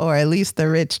world, or at least the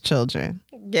rich children.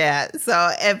 Yeah. So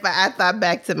if I thought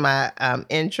back to my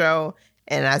intro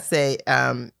and I say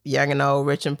young and old,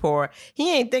 rich and poor,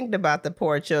 he ain't thinking about the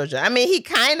poor children. I mean, he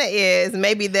kind of is.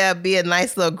 Maybe there'll be a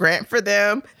nice little grant for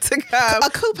them to come. A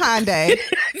coupon day.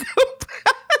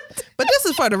 But this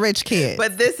is for the rich kids.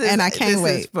 But this is, and I can't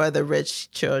wait. Is for the rich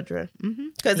children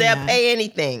because they'll pay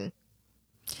anything.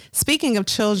 Speaking of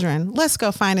children, let's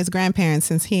go find his grandparents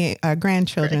since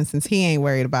grandchildren since he ain't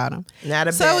worried about them. Not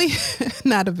a bit.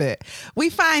 Not a bit.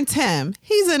 We find Tim.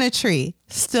 He's in a tree,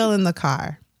 still in the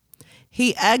car.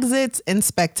 He exits in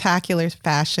spectacular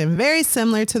fashion, very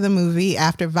similar to the movie.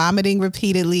 After vomiting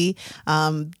repeatedly,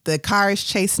 the car is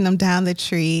chasing him down the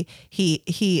tree.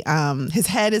 His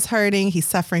head is hurting. He's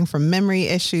suffering from memory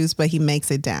issues, but he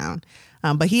makes it down.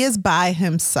 But he is by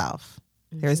himself.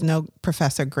 There's no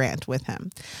Professor Grant with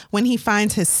him. When he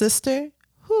finds his sister,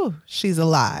 she's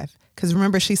alive. Because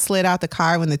remember, she slid out the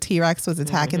car when the T-Rex was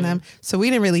attacking them. So we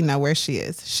didn't really know where she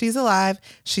is. She's alive.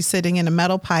 She's sitting in a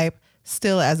metal pipe,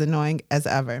 still as annoying as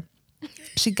ever.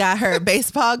 She got her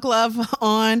baseball glove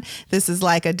on. This is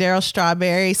like a Darryl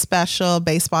Strawberry special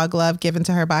baseball glove given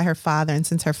to her by her father. And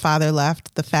since her father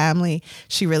left the family,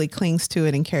 she really clings to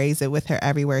it and carries it with her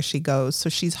everywhere she goes. So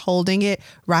she's holding it,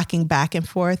 rocking back and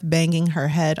forth, banging her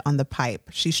head on the pipe.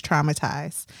 She's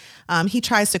traumatized. He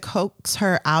tries to coax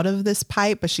her out of this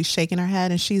pipe, but she's shaking her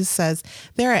head and she says,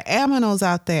 there are aminals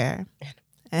out there.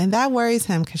 And that worries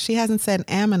him because she hasn't said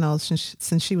aminals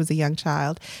since she was a young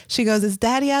child. She goes, is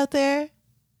Daddy out there?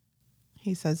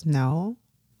 He says, no.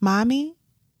 Mommy?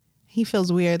 He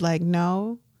feels weird, like,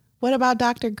 no. What about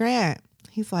Dr. Grant?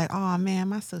 He's like, oh, man,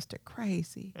 my sister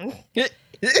crazy.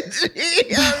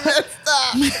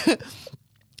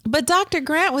 But Dr.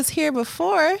 Grant was here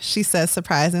before, she says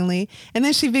surprisingly. And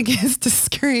then she begins to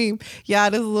scream. Y'all,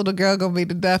 this little girl gonna be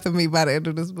the death of me by the end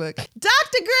of this book.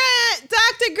 Dr. Grant!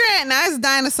 Dr. Grant! Now, there's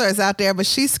dinosaurs out there, but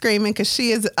she's screaming because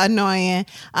she is annoying.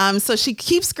 So she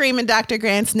keeps screaming Dr.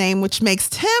 Grant's name, which makes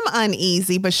Tim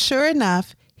uneasy. But sure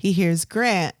enough, he hears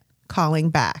Grant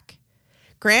calling back.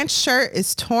 Grant's shirt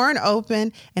is torn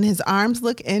open and his arms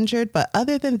look injured. But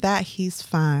other than that, he's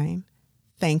fine,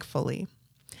 thankfully.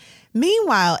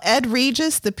 Meanwhile, Ed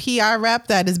Regis, the PR rep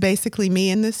that is basically me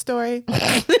in this story,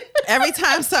 every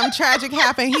time something tragic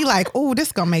happens, he like, oh,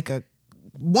 this gonna make a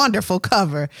wonderful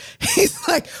cover. He's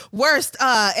like, worst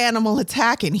animal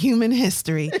attack in human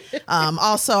history.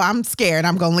 Also, I'm scared.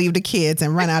 I'm gonna leave the kids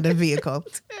and run out of the vehicle.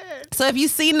 So if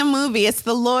you've seen the movie, it's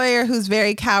the lawyer who's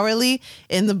very cowardly.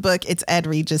 In the book, it's Ed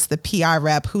Regis, the PR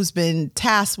rep, who's been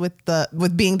tasked with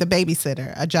being the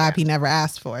babysitter, a job he never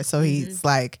asked for. So he's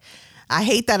like, I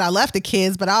hate that I left the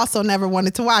kids, but I also never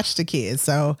wanted to watch the kids.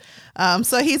 So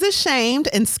he's ashamed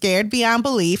and scared beyond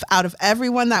belief. Out of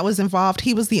everyone that was involved,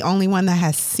 he was the only one that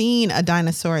has seen a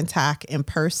dinosaur attack in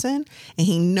person, and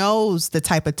he knows the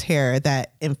type of terror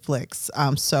that inflicts.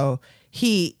 So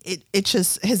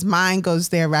his mind goes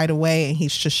there right away, and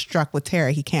he's just struck with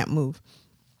terror. He can't move.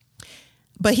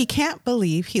 But he can't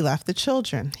believe he left the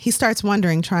children. He starts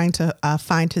wondering, trying to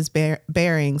find his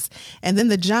bearings, and then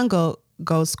the jungle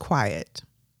goes quiet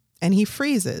and he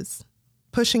freezes,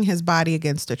 pushing his body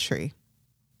against a tree.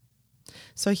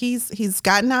 So he's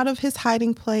gotten out of his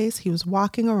hiding place. He was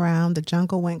walking around. The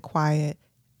jungle went quiet,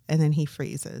 and then he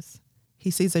freezes.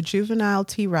 He sees a juvenile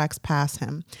T-Rex pass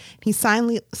him. He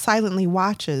silently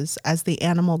watches as the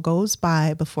animal goes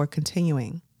by before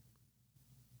continuing.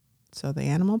 So the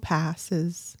animal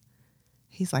passes.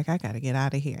 He's like, I got to get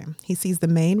out of here. He sees the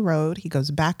main road. He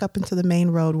goes back up into the main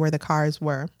road where the cars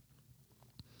were.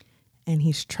 And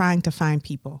he's trying to find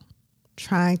people,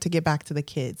 trying to get back to the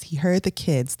kids. He heard the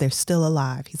kids. They're still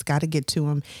alive. He's got to get to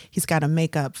them. He's got to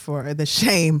make up for the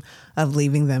shame of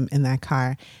leaving them in that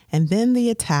car. And then the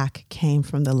attack came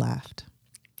from the left.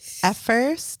 At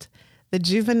first, the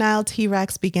juvenile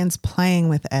T-Rex begins playing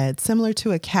with Ed, similar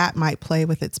to a cat might play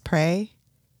with its prey.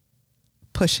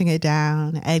 Pushing it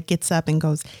down, Ed gets up and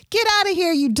goes, get out of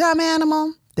here, you dumb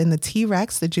animal. Then the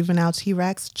T-Rex, the juvenile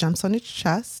T-Rex, jumps on its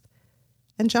chest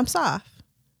and jumps off.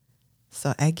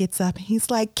 So Ed gets up and he's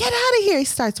like, get out of here. He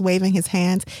starts waving his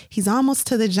hands. He's almost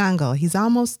to the jungle. He's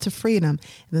almost to freedom.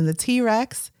 And then the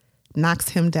T-Rex knocks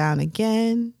him down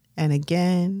again and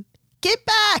again. Get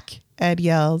back, Ed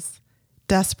yells,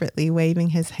 desperately waving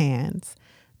his hands.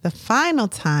 The final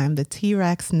time, the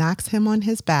T-Rex knocks him on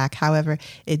his back. However,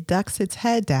 it ducks its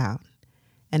head down,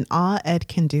 and all Ed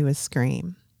can do is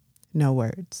scream. No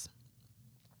words.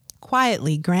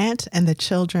 Quietly, Grant and the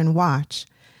children watch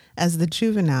as the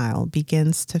juvenile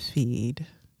begins to feed.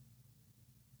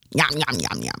 Yum, yum,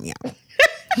 yum, yum, yum.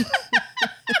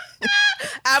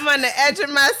 I'm on the edge of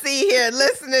my seat here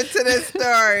listening to this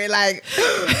story. Like,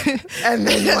 and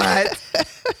then what?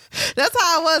 That's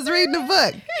how I was reading the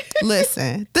book.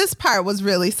 Listen, this part was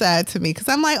really sad to me because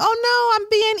I'm like, oh no, I'm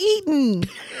being eaten.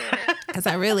 Because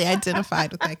I really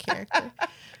identified with that character.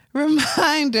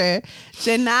 Reminder,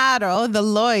 Gennaro, the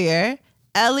lawyer,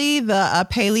 Ellie, the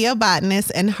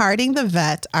paleobotanist, and Harding, the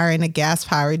vet, are in a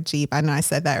gas-powered Jeep. I know I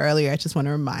said that earlier. I just want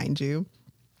to remind you.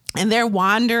 And they're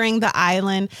wandering the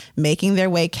island, making their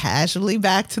way casually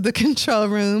back to the control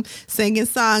room, singing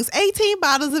songs, 18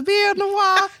 bottles of beer on the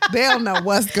wall. They don't know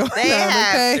what's going on. They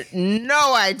have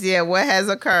no idea what has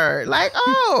occurred. Like,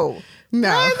 oh, no.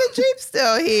 Why is the Jeep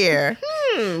still here?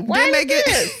 Why they get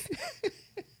this?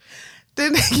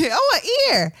 Then they get, an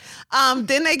ear.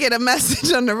 Then they get a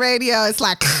message on the radio. It's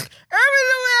like,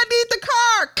 I need the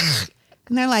car.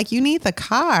 And they're like, you need the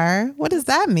car? What does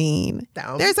that mean?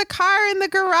 There's a car in the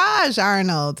garage,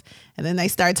 Arnold. And then they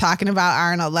start talking about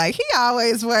Arnold like, he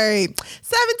always worried.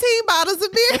 17 bottles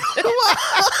of beer on the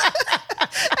wall.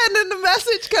 And then the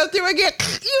message comes through again.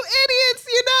 You idiots,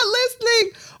 you're not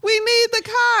listening. We need the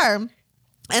car.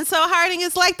 And so Harding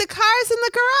is like, the car's in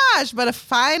the garage. But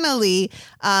finally,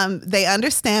 they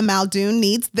understand Muldoon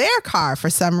needs their car for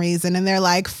some reason. And they're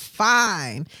like,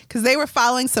 fine. Because they were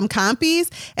following some compies.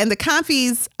 And the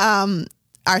compies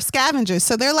are scavengers.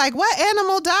 So they're like, what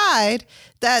animal died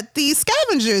that these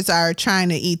scavengers are trying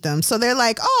to eat them? So they're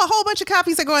like, oh, a whole bunch of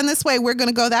compies are going this way. We're going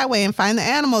to go that way and find the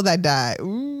animal that died.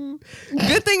 Ooh,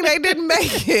 good thing they didn't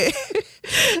make it.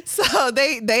 So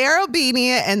they are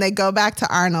obedient and they go back to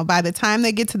Arnold. By the time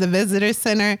they get to the visitor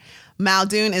center,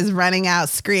 Muldoon is running out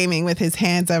screaming with his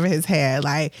hands over his head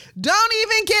like, don't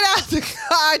even get out the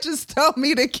car. Just throw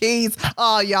me the keys.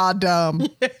 Oh, y'all dumb.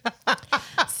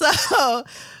 So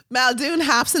Muldoon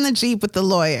hops in the Jeep with the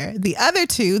lawyer. The other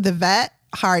two, the vet,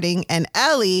 Harding, and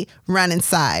Ellie, run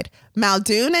inside.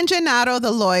 Muldoon and Gennaro,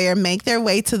 the lawyer, make their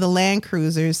way to the Land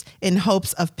Cruisers in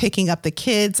hopes of picking up the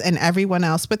kids and everyone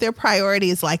else. But their priority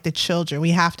is like the children.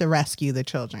 We have to rescue the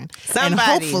children. Somebody's and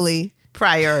hopefully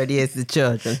priority is the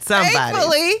children. Somebody.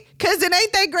 Thankfully, because it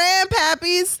ain't they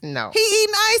grandpappies. No. He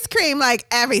eating ice cream. Like,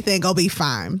 everything will be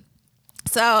fine.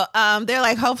 So they're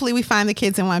like, hopefully we find the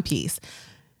kids in one piece.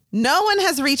 No one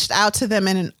has reached out to them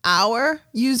in an hour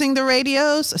using the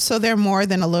radios, so they're more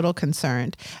than a little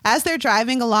concerned. As they're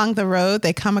driving along the road,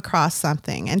 they come across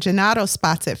something, and Gennaro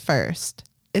spots it first.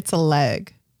 It's a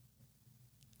leg.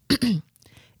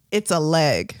 It's a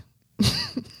leg.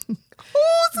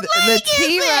 The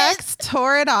T-Rex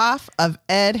tore it off of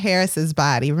Ed Harris's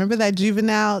body. Remember that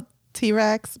juvenile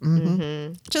T-Rex?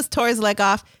 Mm-hmm. Just tore his leg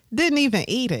off. Didn't even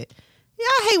eat it. Yeah,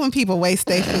 I hate when people waste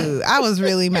their food. I was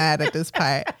really mad at this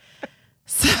part.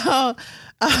 So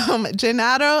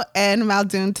Gennaro and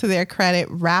Muldoon, to their credit,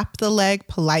 wrapped the leg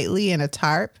politely in a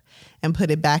tarp and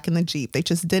put it back in the Jeep. They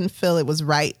just didn't feel it was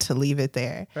right to leave it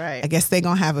there. Right. I guess they're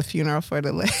going to have a funeral for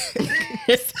the leg.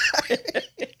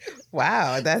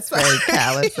 Wow, that's very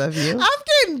callous of you.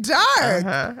 I'm getting dark.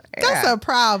 Yeah. That's a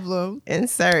problem.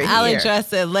 Insert I'll here.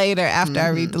 address it later after I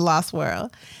read The Lost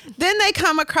World. Then they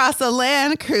come across a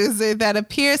Land Cruiser that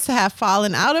appears to have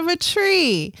fallen out of a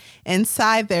tree.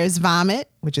 Inside there's vomit,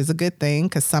 which is a good thing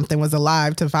because something was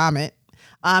alive to vomit.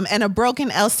 And a broken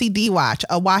LCD watch,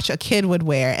 a watch a kid would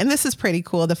wear. And this is pretty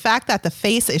cool. The fact that the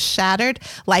face is shattered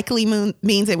likely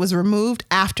means it was removed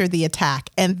after the attack.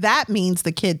 And that means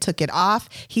the kid took it off.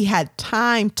 He had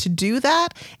time to do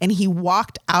that. And he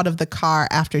walked out of the car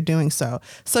after doing so.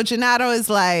 So Gennaro is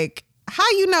like, how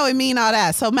you know it mean all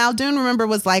that? So Muldoon, remember,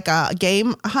 was like a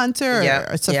game hunter or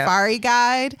a safari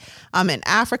guide in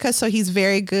Africa. So he's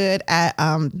very good at,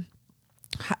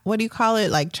 what do you call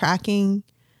it? Like tracking.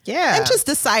 Yeah. And just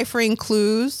deciphering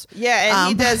clues. Yeah, and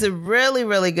he does a really,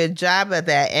 really good job at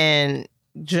that. And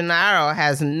Gennaro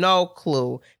has no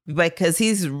clue because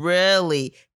he's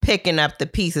really picking up the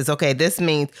pieces. Okay, this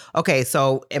means, okay,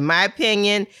 so in my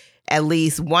opinion, at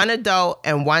least one adult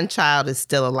and one child is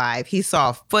still alive. He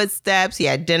saw footsteps. He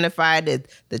identified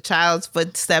the child's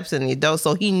footsteps and the adult.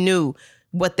 So he knew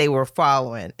what they were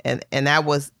following. And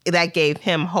that gave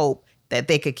him hope that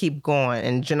they could keep going.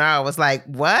 And Gennaro was like,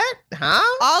 what? Huh?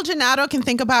 All Gennaro can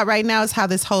think about right now is how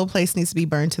this whole place needs to be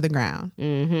burned to the ground.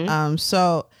 Mm-hmm.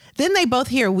 So then they both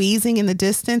hear wheezing in the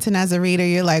distance. And as a reader,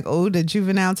 you're like, oh, the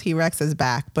juvenile T-Rex is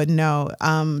back. But no,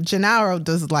 Gennaro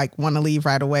does like want to leave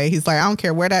right away. He's like, I don't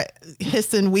care where that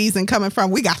hissing, wheezing coming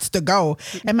from. We got to go.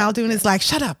 And Muldoon is like,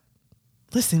 shut up.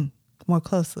 Listen more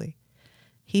closely.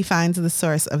 He finds the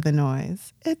source of the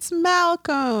noise. It's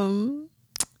Malcolm.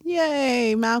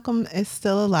 Yay, Malcolm is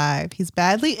still alive. He's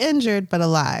badly injured, but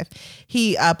alive.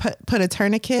 He put a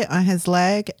tourniquet on his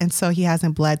leg, and so he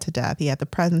hasn't bled to death. He had the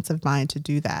presence of mind to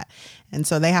do that. And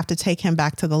so they have to take him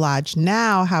back to the lodge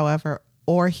now, however,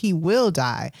 or he will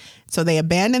die. So they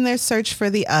abandon their search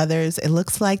for the others. It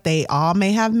looks like they all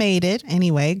may have made it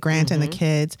anyway, Grant and the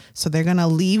kids. So they're going to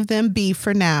leave them be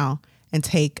for now and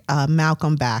take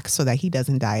Malcolm back so that he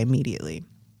doesn't die immediately.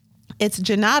 It's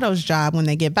Gennaro's job when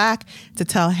they get back to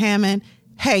tell Hammond,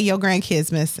 hey, your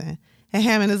grandkid's missing. And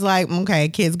Hammond is like, okay,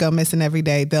 kids go missing every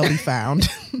day. They'll be found.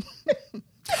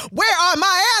 Where are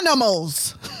my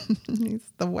animals? He's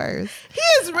the worst. He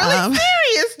is really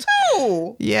serious,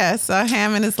 too. Yeah, so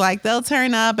Hammond is like, they'll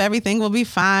turn up. Everything will be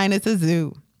fine. It's a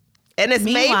zoo. And it's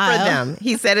made for them.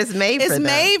 He said it's made for them. It's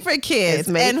made for kids.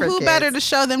 And who better to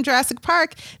show them Jurassic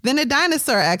Park than a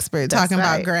dinosaur expert talking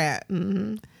about Grant?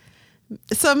 Mm-hmm.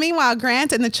 So meanwhile,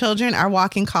 Grant and the children are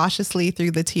walking cautiously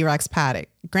through the T-Rex paddock.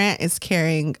 Grant is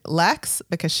carrying Lex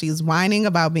because she's whining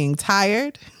about being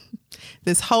tired.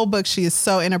 This whole book, she is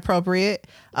so inappropriate.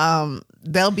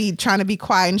 They'll be trying to be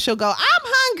quiet and she'll go, I'm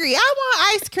hungry. I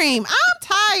want ice cream. I'm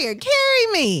tired.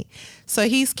 Carry me. So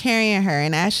he's carrying her,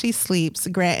 and as she sleeps,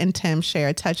 Grant and Tim share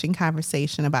a touching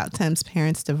conversation about Tim's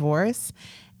parents' divorce.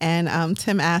 And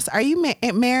Tim asks, "Are you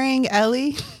marrying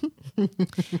Ellie?"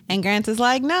 And Grant is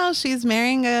like, "No, she's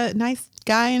marrying a nice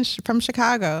guy from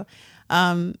Chicago."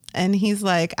 And he's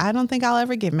like, "I don't think I'll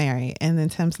ever get married." And then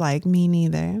Tim's like, "Me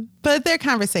neither." But their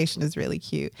conversation is really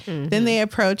cute. Mm-hmm. Then they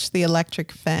approach the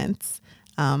electric fence.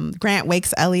 Grant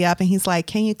wakes Ellie up and he's like,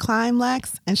 "Can you climb,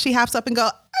 Lex?" And she hops up and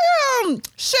goes,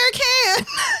 "Sure can."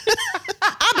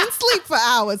 I've been asleep for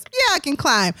hours. Yeah, I can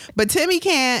climb. But Timmy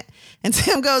can't. And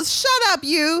Tim goes, "Shut up,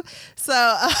 you."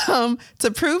 So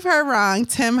to prove her wrong,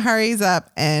 Tim hurries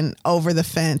up and over the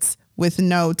fence with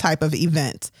no type of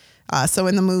event. So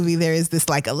in the movie, there is this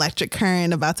like electric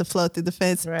current about to flow through the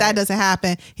fence. Right. That doesn't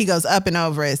happen. He goes up and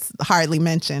over. It's hardly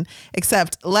mentioned,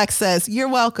 except Lex says, "You're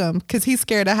welcome," because he's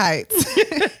scared of heights.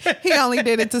 He only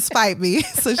did it to spite me.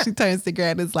 So she turns to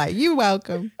Grant and is like, "You're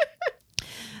welcome."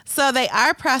 So they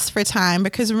are pressed for time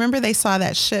because remember they saw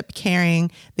that ship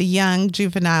carrying the young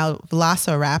juvenile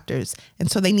velociraptors. And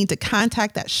so they need to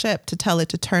contact that ship to tell it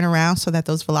to turn around so that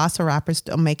those velociraptors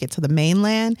don't make it to the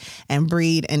mainland and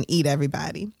breed and eat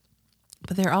everybody.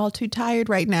 But they're all too tired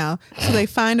right now. So they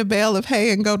find a bale of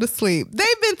hay and go to sleep.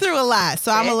 They've been through a lot,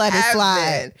 so I'm going to let it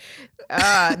slide.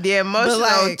 The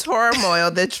emotional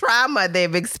turmoil, the trauma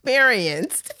they've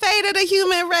experienced. Fate of the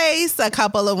human race, a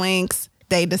couple of winks.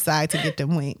 They decide to get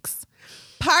them winks.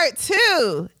 Part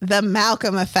 2, the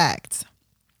Malcolm effect.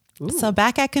 Ooh. So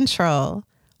back at Control,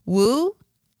 Wu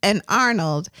and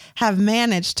Arnold have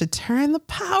managed to turn the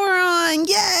power on.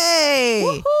 Yay!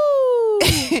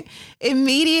 Woohoo!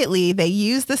 Immediately, they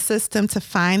use the system to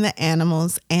find the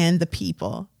animals and the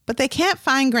people. But they can't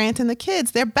find Grant and the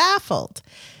kids. They're baffled.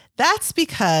 That's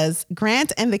because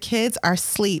Grant and the kids are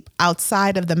asleep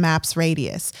outside of the map's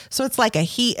radius. So it's like a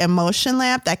heat and motion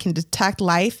lamp that can detect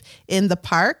life in the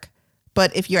park.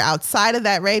 But if you're outside of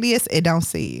that radius, it don't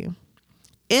see you.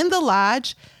 In the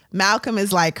lodge, Malcolm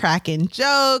is like cracking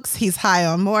jokes. He's high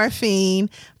on morphine,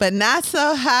 but not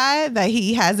so high that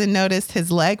he hasn't noticed his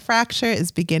leg fracture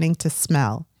is beginning to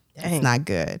smell. Dang. It's not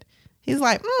good. He's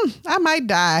like, I might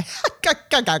die.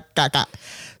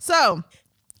 So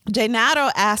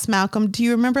Gennaro asks Malcolm, "Do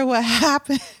you remember what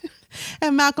happened?"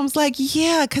 And Malcolm's like,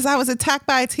 "Yeah, because I was attacked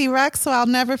by a T-Rex, so I'll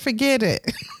never forget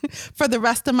it for the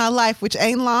rest of my life," which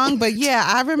ain't long, but yeah,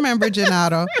 I remember,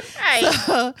 Gennaro.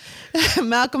 Right. So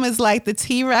Malcolm is like, "The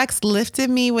T-Rex lifted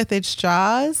me with its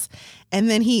jaws," and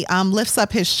then he lifts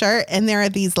up his shirt, and there are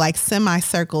these like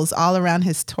semicircles all around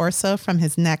his torso from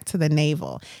his neck to the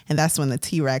navel, and that's when the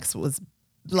T-Rex was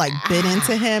like bit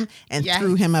into him and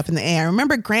threw him up in the air.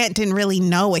 Remember, Grant didn't really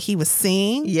know what he was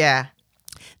seeing. Yeah.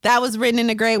 That was written in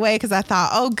a great way because I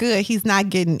thought, oh, good, he's not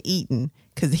getting eaten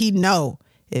because he'd know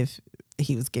if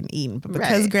he was getting eaten. But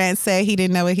because Grant said he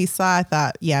didn't know what he saw, I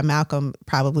thought, yeah, Malcolm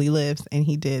probably lives, and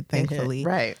he did, thankfully.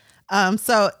 Right.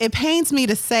 So it pains me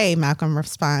to say, Malcolm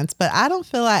responds, but I don't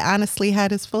feel I honestly had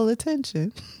his full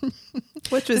attention.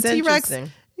 Which was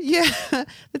interesting. Yeah,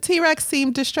 the T-Rex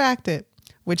seemed distracted,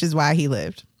 which is why he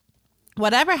lived.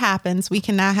 Whatever happens, we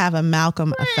cannot have a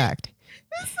Malcolm effect.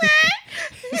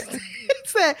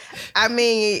 I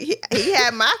mean, he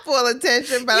had my full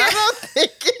attention, but I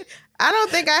don't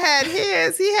think I had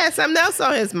his. He had something else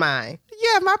on his mind.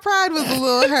 Yeah, my pride was a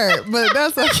little hurt, but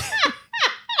that's okay.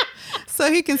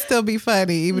 So he can still be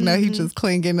funny, even though he's just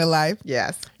clinging to life.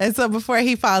 Yes. And so before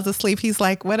he falls asleep, he's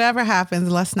like, whatever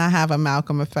happens, let's not have a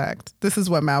Malcolm effect. This is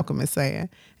what Malcolm is saying.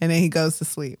 And then he goes to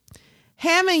sleep.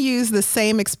 Hammond used the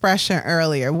same expression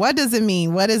earlier. What does it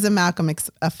mean? What is a Malcolm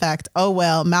effect? Oh,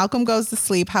 well, Malcolm goes to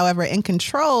sleep. However, in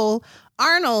Control,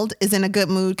 Arnold is in a good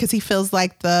mood because he feels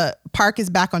like the park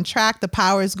is back on track. The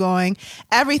power is going.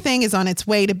 Everything is on its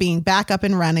way to being back up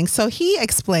and running. So he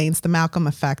explains the Malcolm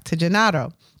effect to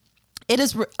Gennaro. It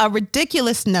is a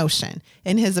ridiculous notion,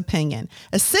 in his opinion.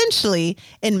 Essentially,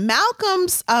 in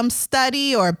Malcolm's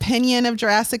study or opinion of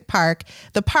Jurassic Park,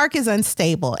 the park is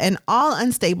unstable, and all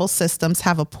unstable systems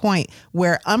have a point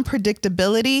where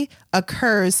unpredictability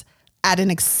occurs at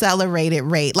an accelerated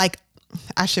rate. Like,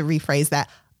 I should rephrase that.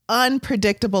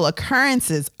 Unpredictable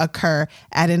occurrences occur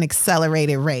at an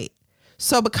accelerated rate.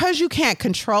 So because you can't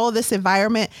control this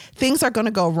environment, things are going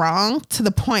to go wrong to the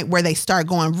point where they start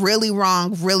going really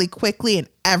wrong really quickly and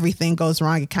everything goes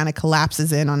wrong. It kind of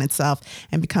collapses in on itself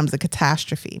and becomes a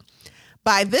catastrophe.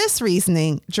 By this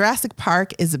reasoning, Jurassic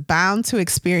Park is bound to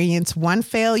experience one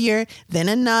failure, then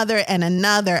another and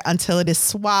another until it is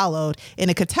swallowed in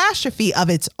a catastrophe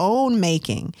of its own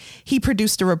making. He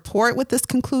produced a report with this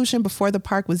conclusion before the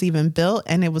park was even built,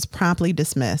 and it was promptly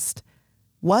dismissed.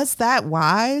 Was that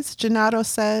wise? Gennaro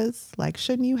says. Like,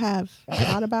 shouldn't you have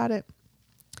thought about it?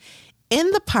 In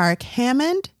the park,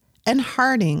 Hammond and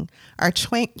Harding are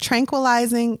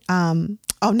tranquilizing.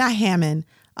 Not Hammond.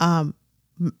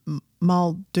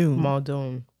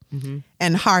 Muldoon. Mm-hmm.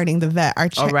 And Harding, the vet, are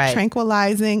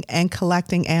tranquilizing and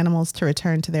collecting animals to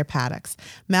return to their paddocks.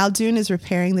 Muldoon is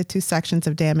repairing the 2 sections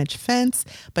of damaged fence,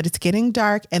 but it's getting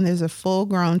dark and there's a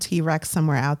full-grown T-Rex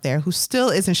somewhere out there who still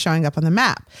isn't showing up on the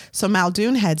map. So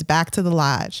Muldoon heads back to the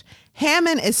lodge.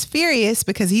 Hammond is furious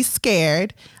because he's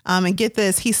scared. And get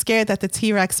this, he's scared that the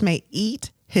T-Rex may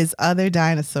eat his other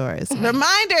dinosaurs.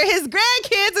 Reminder, his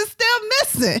grandkids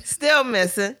are still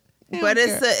missing. But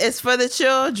it's for the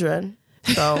children.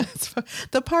 So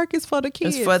the park is for the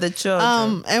kids. It's for the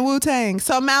children. And Wu-Tang.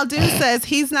 So Muldoon says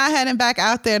he's not heading back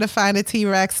out there to find a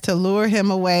T-Rex to lure him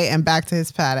away and back to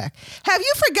his paddock. Have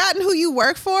you forgotten who you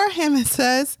work for? Hammond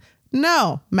says.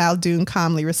 No, Muldoon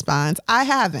calmly responds. I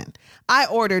haven't. I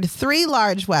ordered 3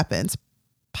 large weapons,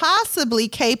 possibly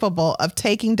capable of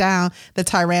taking down the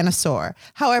Tyrannosaur.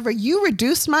 However, you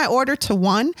reduced my order to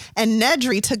 1, and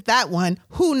Nedry took that one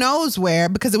who knows where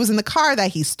because it was in the car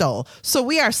that he stole. So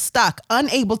we are stuck,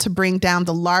 unable to bring down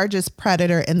the largest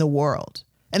predator in the world.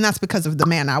 And that's because of the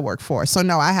man I work for. So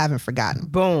no, I haven't forgotten.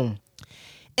 Boom.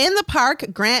 In the park,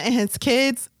 Grant and his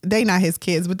kids, they not his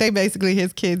kids, but they basically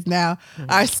his kids now,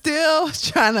 are still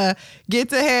trying to get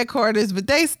to headquarters, but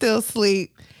they still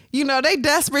sleep. You know, they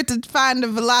desperate to find the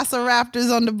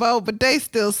velociraptors on the boat, but they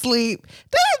still sleep.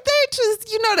 They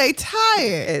just, you know, they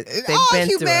tired. All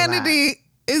humanity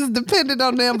is dependent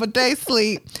on them, but they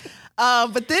sleep.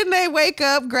 But then they wake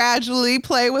up gradually,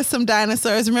 play with some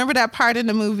dinosaurs. Remember that part in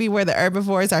the movie where the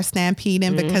herbivores are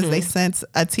stampeding because they sense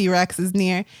a T-Rex is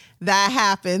near? That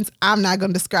happens. I'm not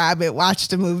going to describe it. Watch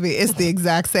the movie. It's the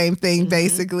exact same thing,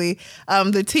 basically.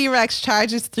 The T-Rex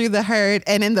charges through the herd,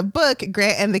 and in the book,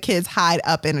 Grant and the kids hide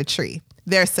up in a tree.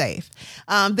 They're safe.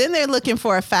 Then they're looking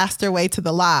for a faster way to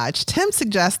the lodge. Tim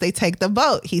suggests they take the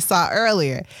boat he saw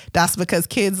earlier. That's because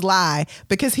kids lie,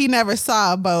 because he never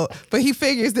saw a boat, but he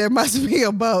figures there must be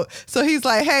a boat. So he's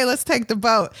like, hey, let's take the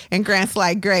boat. And Grant's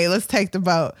like, great, let's take the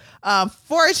boat.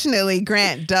 Fortunately,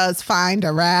 Grant does find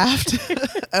a raft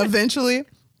eventually.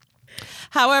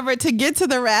 However, to get to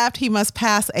the raft, he must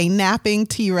pass a napping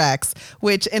T-Rex,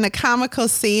 which in a comical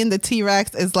scene, the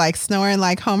T-Rex is like snoring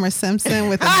like Homer Simpson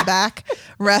with his back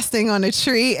resting on a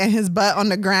tree and his butt on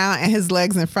the ground and his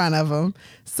legs in front of him.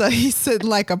 So he's sitting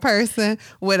like a person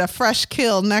with a fresh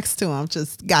kill next to him,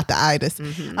 just got the itis.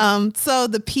 So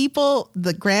the people,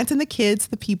 the Grant and the kids,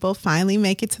 the people finally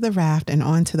make it to the raft and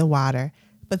onto the water.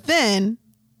 But then,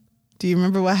 do you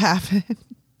remember what happened?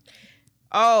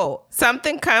 Oh,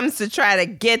 something comes to try to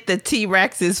get the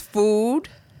T-Rex's food?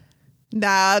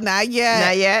 No, not yet.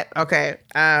 Not yet? Okay.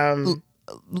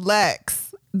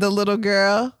 Lex, the little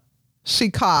girl, she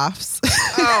coughs.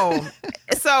 Oh,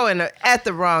 so at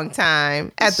the wrong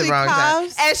time. At the wrong time.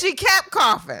 And she kept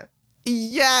coughing.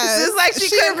 Yes. It's just like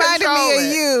she reminded me of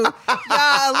you.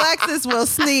 Y'all, Alexis will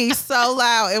sneeze so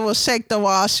loud it will shake the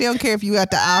wall. She don't care if you at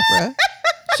the opera.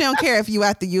 She don't care if you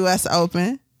at the U.S.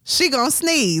 Open. She gonna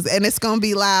sneeze and it's gonna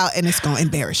be loud and it's gonna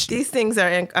embarrass you. These things are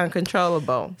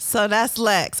uncontrollable. So that's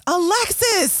Lex.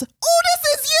 Alexis! Oh, this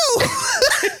is you!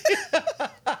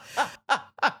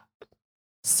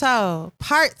 So,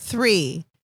 part 3.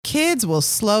 Kids will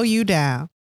slow you down.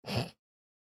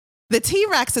 The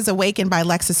T-Rex is awakened by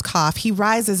Lex's cough. He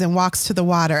rises and walks to the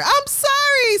water. I'm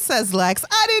sorry, says Lex.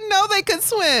 I didn't know they could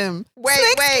swim.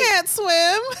 Snakes can't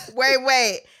swim.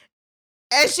 Wait.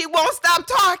 And she won't stop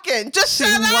talking. Just shut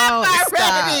up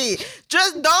already.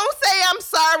 Just don't say I'm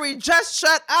sorry. Just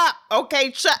shut up.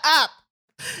 Okay, shut up.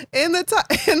 In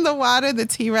the water, the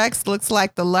T-Rex looks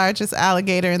like the largest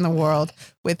alligator in the world,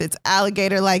 with its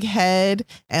alligator-like head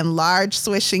and large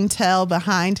swishing tail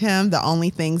behind him, the only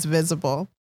things visible.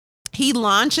 He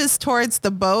launches towards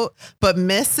the boat, but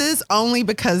misses only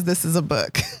because this is a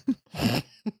book.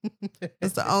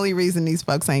 It's the only reason these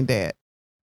folks ain't dead.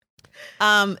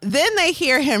 Then they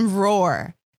hear him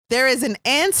roar. There is an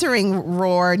answering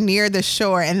roar near the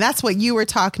shore, and that's what you were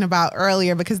talking about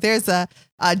earlier, because there's a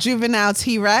juvenile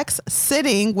T-Rex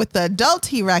sitting with the adult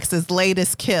T-Rex's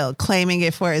latest kill, claiming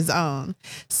it for his own.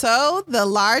 So the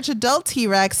large adult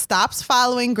T-Rex stops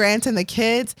following Grant and the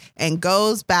kids and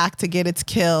goes back to get its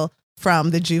kill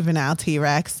from the juvenile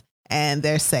T-Rex, and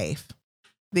they're safe.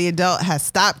 The adult has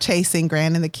stopped chasing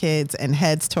Grant and the kids and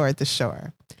heads toward the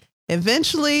shore.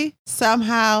 Eventually,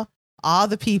 somehow, all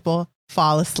the people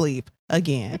fall asleep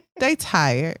again. They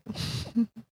tired.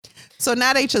 So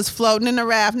now they just floating in the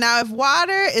raft. Now, if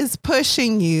water is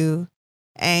pushing you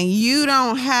and you're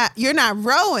not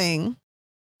rowing,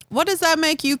 what does that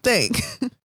make you think?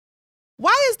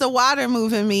 Why is the water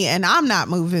moving me and I'm not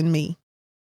moving me?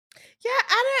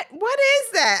 Yeah, what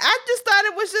is that? I just thought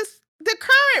it was just the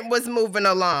current was moving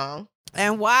along.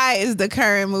 And why is the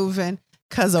current moving?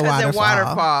 Because of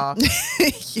waterfall.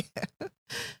 Yeah.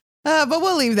 But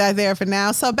we'll leave that there for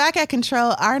now. So back at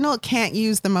control, Arnold can't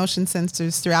use the motion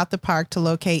sensors throughout the park to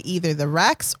locate either the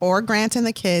Rex or Grant and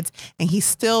the kids, and he's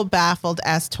still baffled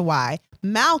as to why.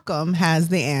 Malcolm has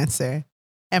the answer.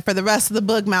 And for the rest of the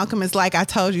book, Malcolm is like, I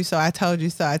told you so, I told you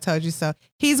so, I told you so.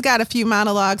 He's got a few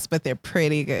monologues, but they're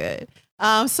pretty good.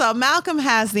 So Malcolm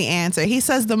has the answer. He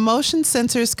says the motion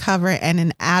sensors cover an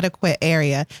inadequate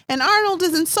area. And Arnold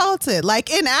is insulted,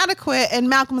 like inadequate. And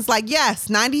Malcolm's like, yes,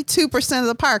 92% of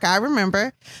the park. I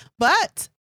remember. But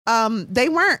they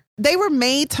were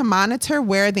made to monitor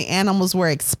where the animals were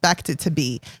expected to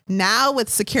be. Now with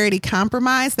security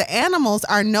compromised, the animals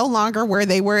are no longer where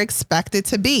they were expected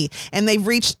to be. And they've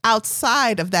reached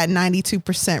outside of that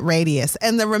 92% radius.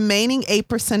 And the remaining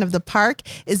 8% of the park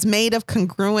is made of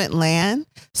congruent land.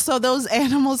 So those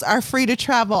animals are free to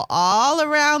travel all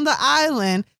around the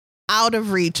island out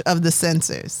of reach of the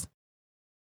sensors.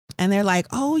 And they're like,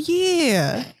 oh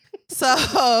yeah. So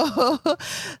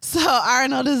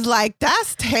Arnold is like,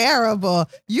 that's terrible.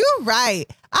 You're right.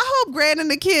 I hope Grant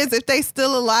and the kids, if they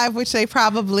still alive, which they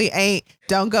probably ain't,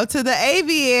 don't go to the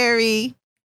aviary.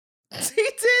 He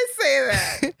did say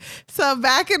that. So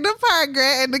back in the park,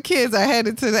 Grant and the kids are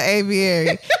headed to the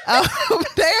aviary.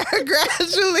 They are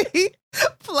gradually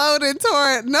floating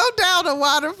toward, no doubt, a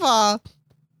waterfall.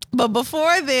 But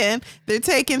before then, they're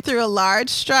taken through a large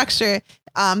structure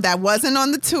that wasn't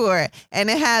on the tour, and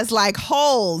it has like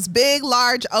holes, big,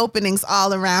 large openings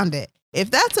all around it.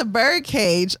 If that's a bird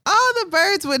cage, all the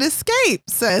birds would escape,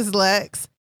 says Lex.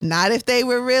 Not if they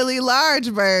were really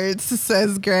large birds,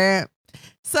 says Grant.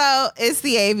 So it's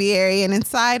the aviary, and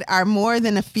inside are more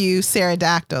than a few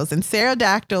pterodactyls, and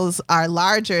pterodactyls are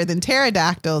larger than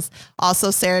pterodactyls.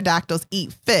 Also, pterodactyls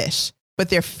eat fish, but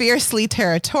they're fiercely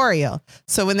territorial.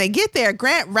 So when they get there,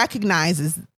 Grant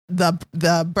recognizes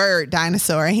the bird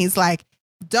dinosaur, and he's like,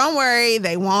 don't worry,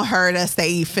 they won't hurt us, they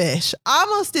eat fish.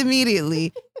 Almost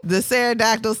immediately, the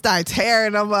pterodactyls start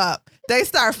tearing them up. They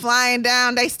start flying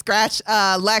down, they scratch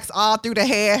Lex all through the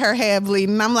head, her head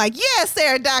bleeding. I'm like, yeah,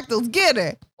 pterodactyls, get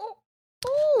her.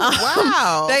 Ooh,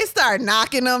 wow. They start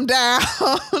knocking them down.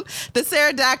 The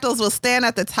pterodactyls will stand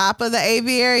at the top of the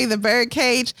aviary, the bird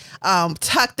cage,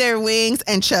 tuck their wings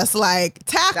and just like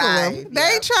tackle them. They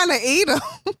ain't trying to eat them.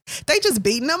 They just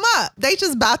beating them up. They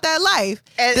just about that life.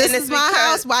 This is my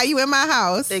house. Why you in my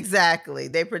house? Exactly.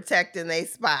 They protecting their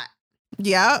spot.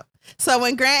 Yep. So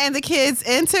when Grant and the kids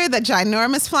enter, the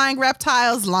ginormous flying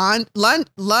reptiles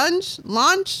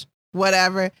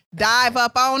dive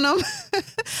up on them,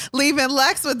 leaving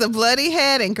Lex with a bloody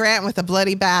head and Grant with a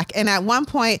bloody back. And at one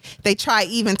point, they try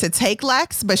even to take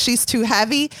Lex, but she's too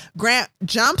heavy. Grant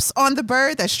jumps on the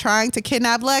bird that's trying to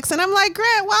kidnap Lex. And I'm like,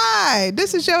 Grant, why?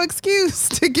 This is your excuse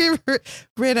to get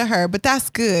rid of her. But that's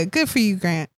good. Good for you,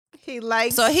 Grant. He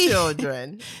likes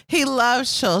children. He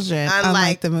loves children.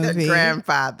 Unlike the movie. The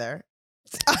grandfather.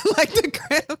 Unlike the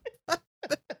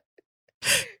grandfather.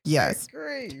 Yes.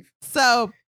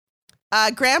 So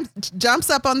Grant jumps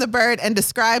up on the bird and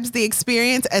describes the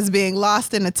experience as being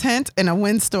lost in a tent in a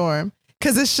windstorm,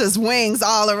 because it's just wings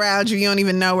all around you. You don't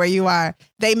even know where you are.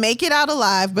 They make it out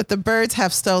alive, but the birds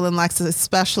have stolen Lex's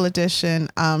special edition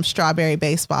strawberry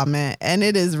baseball mitt. And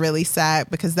it is really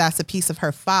sad because that's a piece of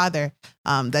her father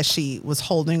that she was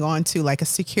holding on to like a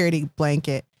security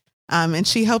blanket. And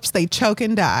she hopes they choke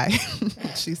and die,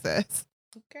 she says.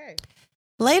 Okay.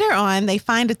 Later on, they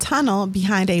find a tunnel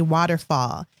behind a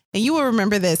waterfall. And you will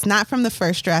remember this, not from the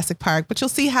first Jurassic Park, but you'll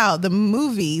see how the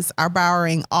movies are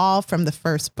borrowing all from the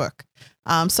first book.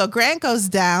 So Grant goes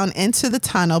down into the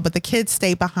tunnel, but the kids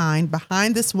stay behind.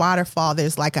 Behind this waterfall,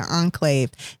 there's like an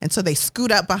enclave. And so they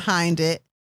scoot up behind it,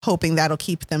 hoping that'll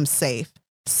keep them safe.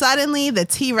 Suddenly, the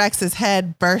T-Rex's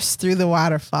head bursts through the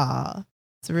waterfall.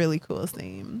 It's a really cool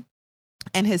scene.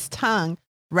 And his tongue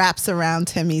wraps around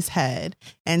Timmy's head.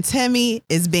 And Timmy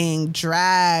is being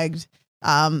dragged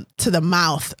to the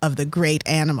mouth of the great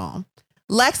animal.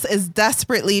 Lex is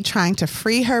desperately trying to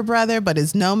free her brother, but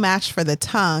is no match for the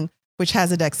tongue, which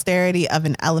has a dexterity of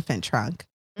an elephant trunk.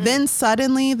 Then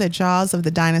suddenly the jaws of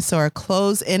the dinosaur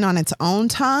close in on its own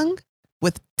tongue,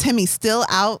 with Timmy still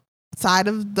outside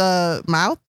of the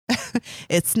mouth.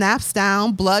 It snaps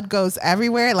down, blood goes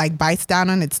everywhere, it like bites down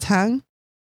on its tongue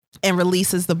and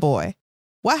releases the boy.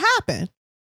 What happened?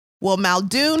 Well,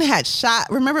 Muldoon had shot.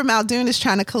 Remember, Muldoon is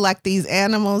trying to collect these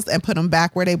animals and put them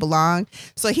back where they belong.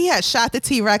 So he had shot the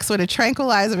T-Rex with a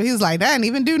tranquilizer. But he was like, that didn't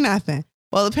even do nothing.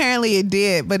 Well, apparently it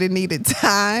did, but it needed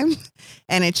time.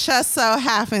 And it just so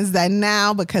happens that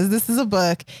now, because this is a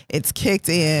book, it's kicked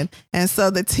in. And so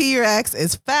the T-Rex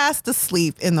is fast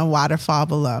asleep in the waterfall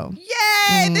below.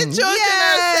 Yay! The children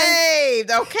are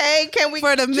saved. Okay, can we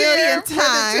for the millionth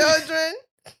time? For the children?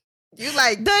 You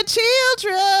like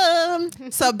the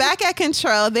children. So back at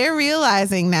Control, they're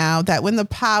realizing now that when the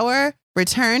power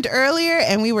returned earlier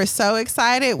and we were so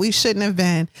excited, we shouldn't have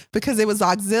been, because it was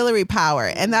auxiliary power.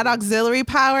 And that auxiliary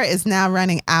power is now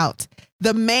running out.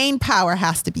 The main power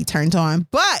has to be turned on.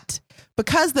 But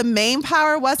because the main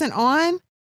power wasn't on,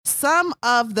 some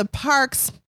of the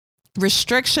park's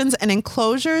restrictions and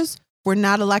enclosures were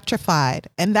not electrified.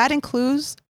 And that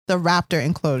includes the raptor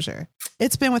enclosure.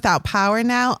 It's been without power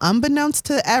now, unbeknownst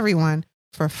to everyone,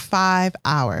 for 5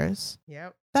 hours.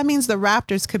 Yep. That means the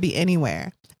raptors could be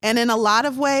anywhere. And in a lot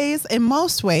of ways, in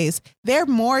most ways, they're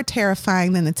more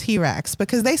terrifying than the T-Rex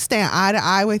because they stand eye to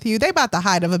eye with you. They about the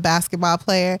height of a basketball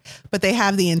player, but they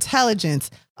have the intelligence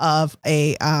of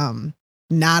a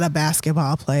not a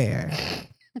basketball player.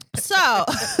 So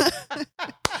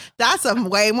that's a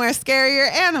way more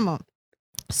scarier animal.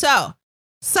 So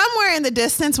somewhere in the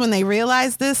distance, when they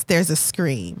realize this, there's a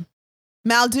scream.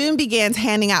 Muldoon begins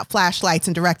handing out flashlights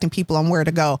and directing people on where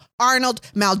to go. Arnold,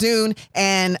 Muldoon,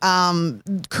 and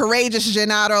courageous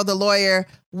Gennaro, the lawyer,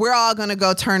 we're all going to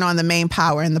go turn on the main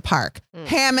power in the park.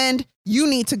 Hammond, you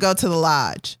need to go to the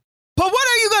lodge. But what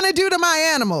are you going to do to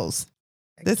my animals?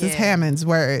 Again, this is Hammond's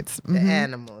words. The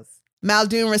animals.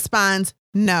 Muldoon responds,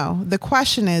 no. The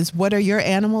question is, what are your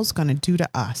animals going to do to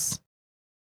us?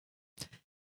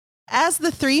 As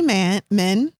the three men,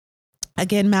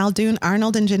 again, Muldoon,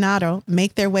 Arnold, and Gennaro,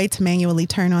 make their way to manually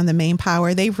turn on the main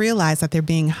power, they realize that they're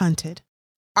being hunted.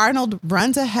 Arnold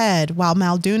runs ahead while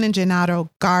Muldoon and Gennaro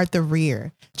guard the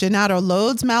rear. Gennaro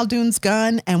loads Muldoon's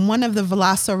gun, and one of the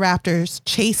velociraptors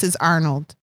chases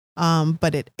Arnold,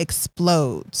 but it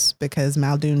explodes because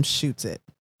Muldoon shoots it.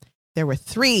 There were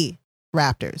 3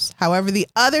 raptors. However, the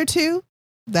other 2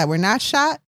 that were not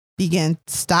shot began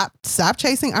stop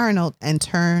chasing Arnold and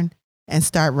turn and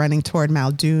start running toward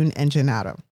Muldoon and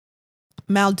Gennaro.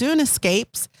 Muldoon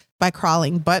escapes by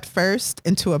crawling butt first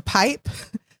into a pipe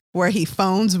where he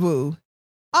phones Wu.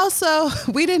 Also,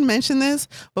 we didn't mention this,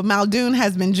 but Muldoon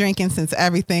has been drinking since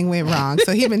everything went wrong.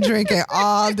 So he's been drinking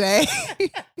all day.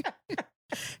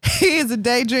 He is a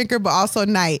day drinker, but also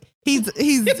night. He's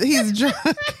drunk.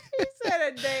 He said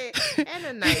a day and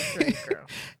a night drinker.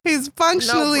 He's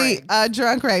functionally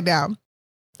drunk right now.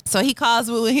 So he calls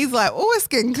Wu and he's like, oh, it's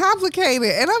getting complicated.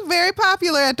 And I'm very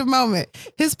popular at the moment.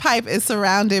 His pipe is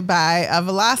surrounded by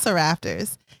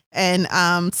velociraptors.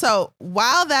 And so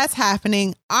while that's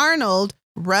happening, Arnold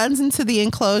runs into the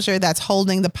enclosure that's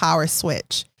holding the power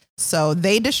switch. So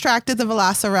they distracted the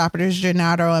velociraptors,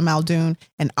 Gennaro and Muldoon,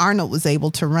 and Arnold was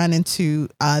able to run into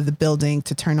the building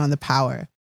to turn on the power.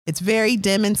 It's very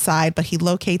dim inside, but he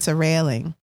locates a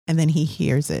railing and then he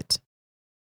hears it.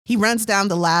 He runs down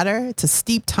the ladder. It's a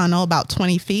steep tunnel, about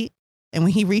 20 feet. And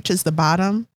when he reaches the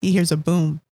bottom, he hears a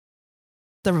boom.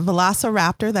 The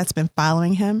velociraptor that's been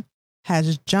following him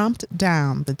has jumped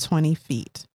down the 20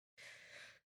 feet.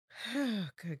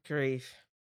 Good grief.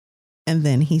 And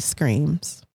then he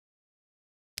screams.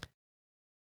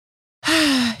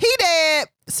 He dead.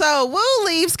 So Wu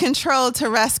leaves Control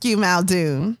to rescue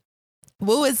Muldoon.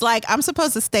 Wu is like, I'm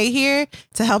supposed to stay here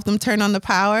to help them turn on the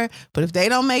power. But if they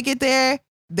don't make it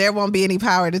there won't be any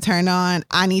power to turn on.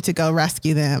 I need to go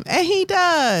rescue them. And he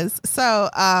does. So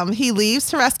he leaves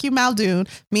to rescue Muldoon.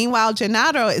 Meanwhile,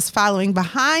 Gennaro is following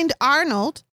behind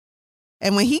Arnold.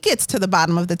 And when he gets to the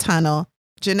bottom of the tunnel,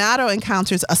 Gennaro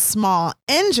encounters a small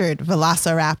injured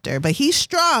velociraptor, but he's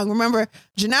strong. Remember,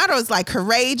 Gennaro is like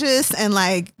courageous and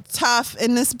like tough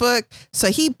in this book. So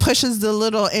he pushes the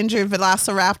little injured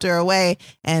velociraptor away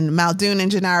and Muldoon and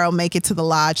Gennaro make it to the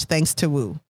lodge thanks to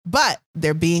Wu. But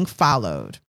they're being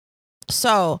followed.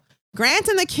 So Grant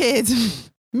and the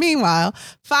kids, meanwhile,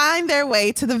 find their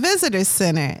way to the visitor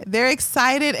center. They're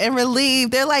excited and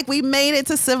relieved. They're like, we made it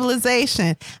to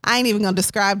civilization. I ain't even going to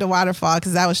describe the waterfall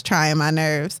because that was trying my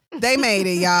nerves. They made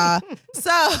it, y'all.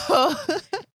 So...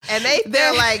 And they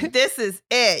feel like this is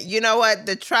it. You know what?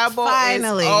 The trouble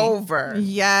finally is over.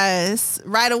 Yes.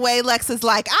 Right away, Lex is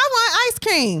like, I want ice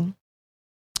cream.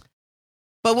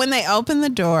 But when they open the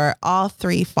door, all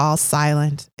 3 fall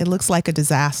silent. It looks like a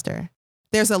disaster.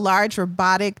 There's a large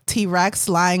robotic T-Rex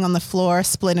lying on the floor,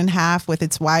 split in half with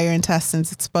its wire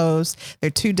intestines exposed. There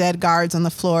are 2 dead guards on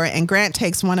the floor, and Grant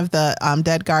takes one of the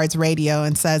dead guards' radio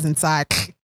and says inside,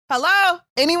 hello?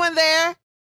 Anyone there?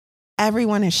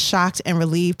 Everyone is shocked and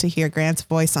relieved to hear Grant's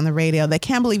voice on the radio. They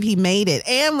can't believe he made it,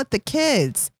 and with the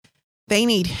kids. They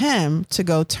need him to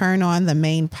go turn on the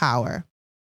main power.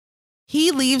 He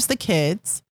leaves the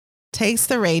kids, takes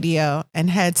the radio, and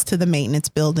heads to the maintenance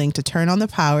building to turn on the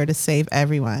power to save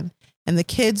everyone. And the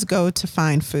kids go to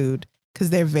find food because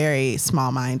they're very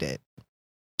small-minded.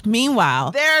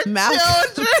 Meanwhile, they're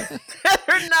children.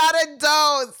 They're not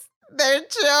adults. They're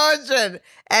children.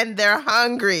 And they're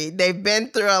hungry. They've been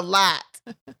through a lot.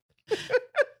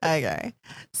 Okay.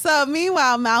 So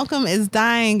meanwhile, Malcolm is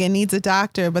dying and needs a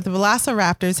doctor, but the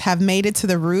Velociraptors have made it to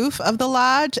the roof of the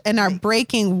lodge and are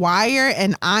breaking wire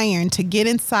and iron to get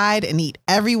inside and eat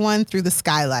everyone through the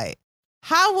skylight.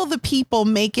 How will the people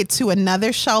make it to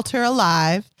another shelter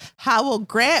alive? How will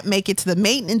Grant make it to the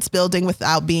maintenance building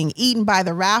without being eaten by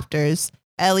the raptors?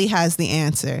 Ellie has the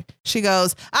answer. She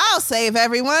goes, I'll save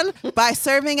everyone by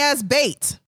serving as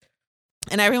bait.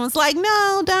 And everyone's like,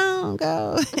 no, don't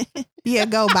go. Yeah,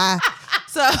 go by.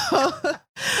 So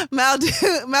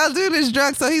Muldoon is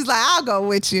drunk, so he's like, I'll go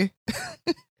with you.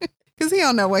 Because he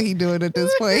don't know what he's doing at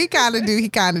this point. He kind of do, he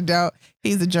kind of don't.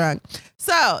 He's a drunk.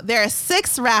 So there are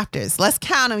 6 raptors. Let's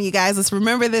count them, you guys. Let's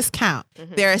remember this count.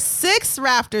 Mm-hmm. There are 6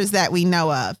 raptors that we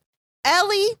know of.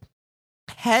 Ellie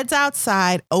heads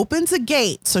outside, opens a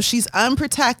gate. So she's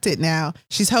unprotected now.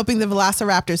 She's hoping the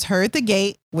Velociraptors heard the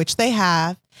gate, which they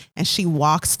have, and she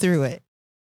walks through it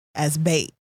as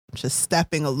bait, just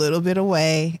stepping a little bit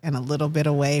away and a little bit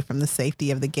away from the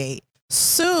safety of the gate.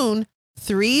 Soon,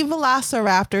 3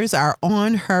 Velociraptors are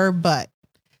on her butt.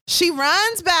 She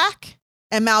runs back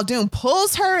and Muldoon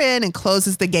pulls her in and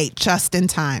closes the gate just in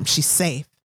time. She's safe.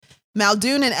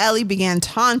 Muldoon and Ellie began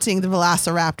taunting the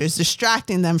Velociraptors,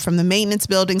 distracting them from the maintenance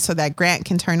building so that Grant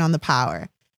can turn on the power.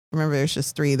 Remember, there's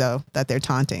just 3, though, that they're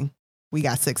taunting. We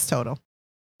got 6 total.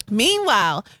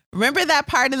 Meanwhile, remember that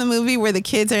part of the movie where the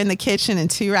kids are in the kitchen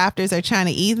and 2 raptors are trying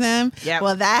to eat them? Yep.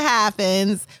 Well, that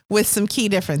happens with some key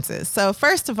differences. So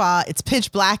first of all, it's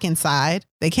pitch black inside.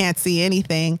 They can't see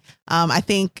anything. I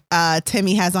think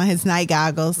Timmy has on his night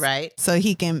goggles. Right. So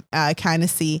he can kind of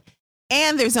see.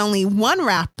 And there's only 1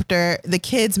 raptor. The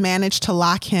kids managed to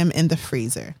lock him in the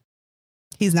freezer.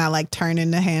 He's not like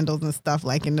turning the handles and stuff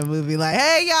like in the movie, like,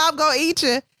 hey, y'all, I'm going to eat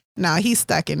you. No, he's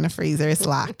stuck in the freezer. It's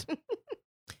locked.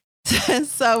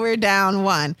 So we're down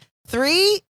 1.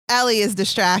 3, Ellie is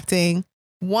distracting.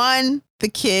 1, the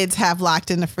kids have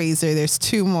locked in the freezer. There's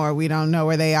 2 more. We don't know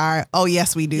where they are. Oh,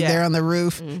 yes, we do. Yeah. They're on the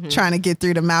roof trying to get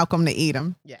through to Malcolm to eat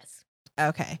them. Yes.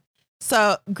 Okay.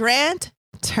 So Grant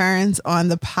turns on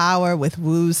the power with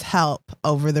Woo's help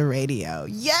over the radio.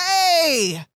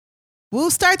 Yay!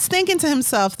 Woo starts thinking to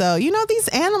himself, though, you know, these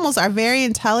animals are very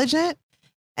intelligent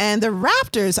and the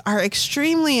raptors are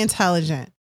extremely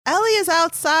intelligent. Ellie is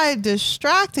outside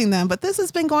distracting them, but this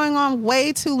has been going on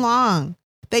way too long.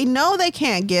 They know they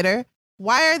can't get her.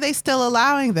 Why are they still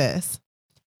allowing this?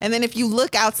 And then if you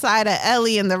look outside at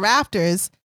Ellie and the raptors,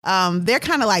 they're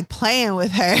kind of like playing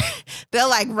with her. They'll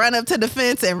like run up to the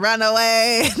fence and run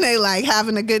away. And they like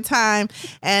having a good time.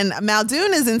 And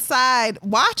Muldoon is inside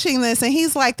watching this. And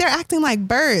he's like, they're acting like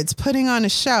birds putting on a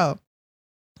show.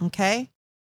 Okay.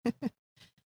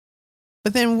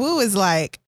 But then Woo is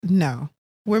like, no,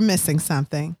 we're missing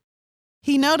something.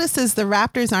 He notices the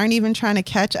raptors aren't even trying to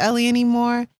catch Ellie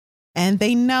anymore. And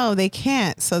they know they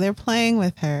can't. So they're playing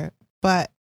with her.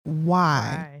 But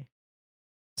why?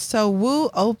 So Woo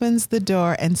opens the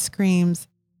door and screams,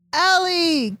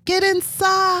 Ellie, get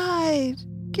inside,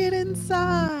 get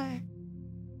inside.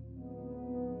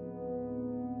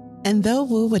 And though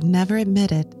Woo would never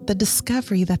admit it, the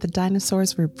discovery that the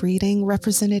dinosaurs were breeding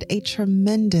represented a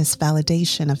tremendous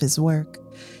validation of his work.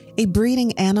 A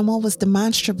breeding animal was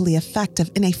demonstrably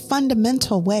effective in a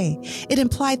fundamental way. It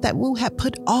implied that Woo had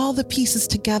put all the pieces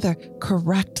together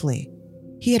correctly.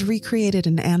 He had recreated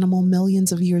an animal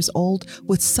millions of years old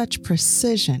with such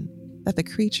precision that the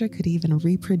creature could even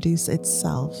reproduce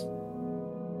itself.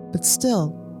 But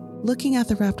still, looking at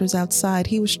the raptors outside,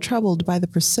 he was troubled by the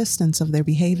persistence of their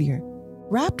behavior.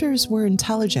 Raptors were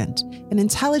intelligent, and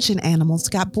intelligent animals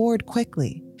got bored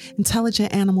quickly.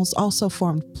 Intelligent animals also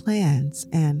formed plans,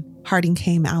 and Harding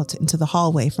came out into the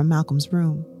hallway from Malcolm's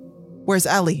room. Where's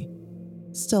Ellie?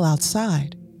 Still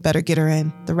outside. Better get her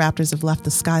in. The raptors have left the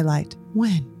skylight.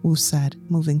 When? Woo said,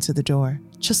 moving to the door.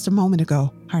 Just a moment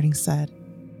ago, Harding said.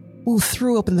 Woo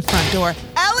threw open the front door.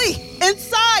 Ellie,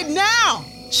 inside now!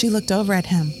 She looked over at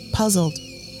him, puzzled.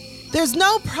 There's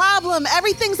no problem.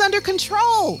 Everything's under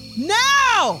control.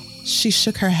 Now! She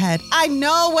shook her head. I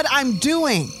know what I'm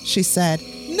doing, she said.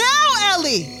 Now,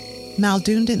 Ellie!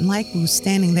 Muldoon didn't like Woo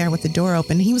standing there with the door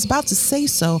open. He was about to say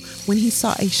so when he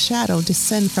saw a shadow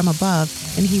descend from above,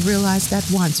 and he realized at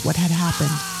once what had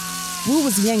happened. Woo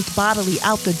was yanked bodily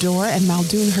out the door, and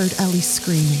Muldoon heard Ellie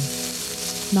screaming.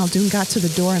 Muldoon got to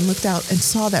the door and looked out and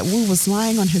saw that Wu was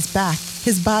lying on his back,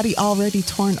 his body already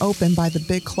torn open by the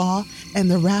big claw, and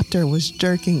the raptor was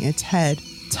jerking its head,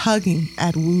 tugging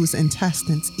at Wu's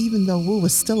intestines, even though Wu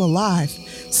was still alive,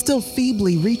 still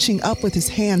feebly reaching up with his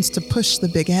hands to push the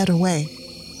big head away.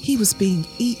 He was being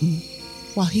eaten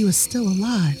while he was still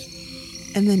alive.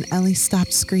 And then Ellie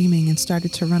stopped screaming and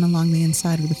started to run along the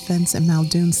inside of the fence, and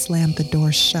Muldoon slammed the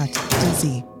door shut,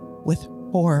 dizzy with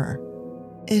horror.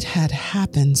 It had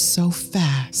happened so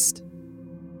fast.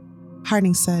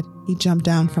 Harding said he jumped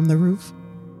down from the roof.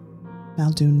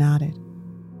 Muldoon nodded.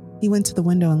 He went to the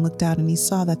window and looked out, and he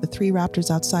saw that the 3 raptors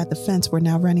outside the fence were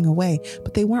now running away,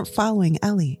 but they weren't following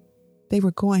Ellie. They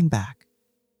were going back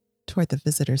toward the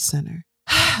visitor center.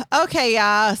 Okay,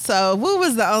 y'all. So Wu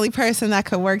was the only person that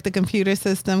could work the computer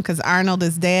system because Arnold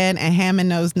is dead and Hammond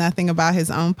knows nothing about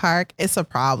his own park. It's a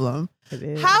problem.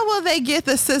 How will they get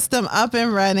the system up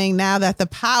and running now that the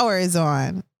power is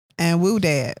on and Wu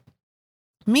dead?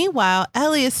 Meanwhile,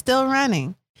 Ellie is still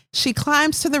running. She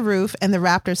climbs to the roof and the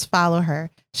raptors follow her.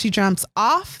 She jumps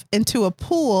off into a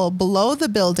pool below the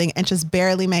building and just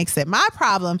barely makes it. My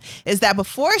problem is that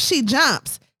before she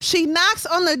jumps, she knocks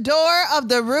on the door of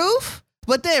the roof,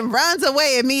 but then runs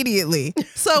away immediately.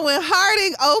 So when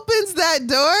Harding opens that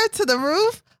door to the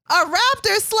roof, a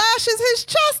raptor slashes his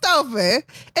chest open.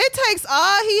 It takes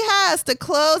all he has to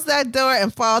close that door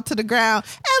and fall to the ground.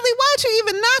 Ellie, why'd you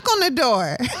even knock on the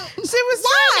door? She was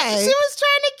trying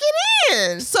to get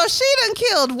in. So she done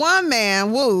killed one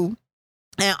man, Wu,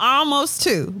 and almost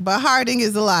 2, but Harding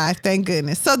is alive, thank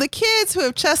goodness. So the kids who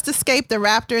have just escaped the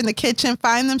raptor in the kitchen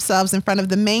find themselves in front of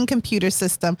the main computer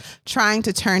system trying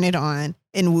to turn it on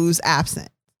in Wu's absence.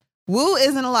 Wu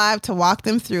isn't alive to walk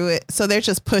them through it, so they're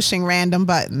just pushing random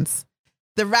buttons.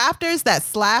 The raptors that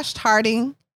slashed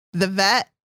Harding, the vet,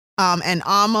 and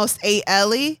almost ate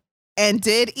Ellie and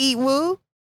did eat Wu,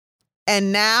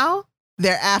 and now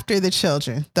they're after the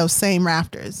children, those same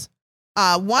raptors.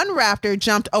 One raptor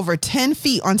jumped over 10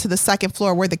 feet onto the second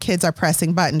floor where the kids are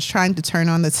pressing buttons, trying to turn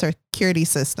on the security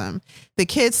system. The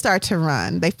kids start to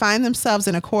run. They find themselves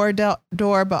in a corridor,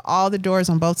 but all the doors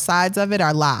on both sides of it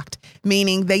are locked,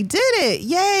 meaning they did it.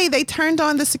 Yay, they turned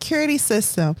on the security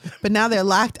system, but now they're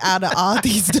locked out of all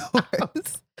these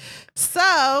doors.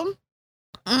 So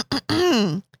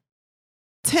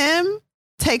Tim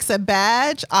takes a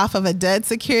badge off of a dead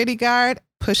security guard,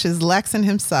 pushes Lex and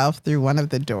himself through one of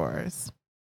the doors.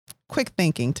 Quick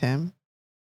thinking, Tim.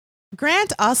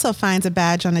 Grant also finds a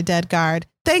badge on a dead guard.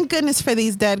 Thank goodness for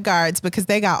these dead guards because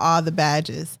they got all the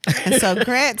badges. And so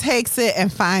Grant takes it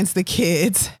and finds the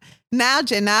kids. Now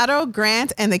Gennaro,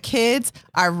 Grant, and the kids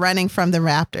are running from the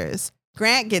raptors.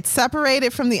 Grant gets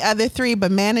separated from the other 3,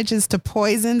 but manages to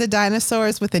poison the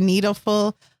dinosaurs with a needle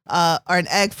full or an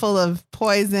egg full of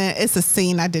poison. It's a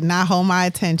scene I did not hold my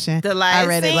attention. I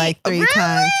read it like 3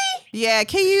 times. Yeah,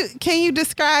 can you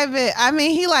describe it? I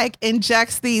mean, he like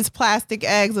injects these plastic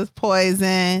eggs with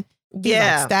poison. He's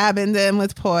like stabbing them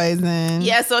with poison.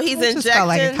 Yeah, so he's injecting just felt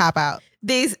like a cop out.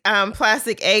 These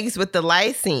plastic eggs with the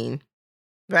lysine,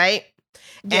 right?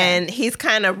 Yeah. And he's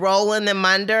kind of rolling them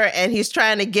under, and he's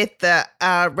trying to get the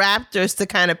raptors to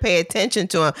kind of pay attention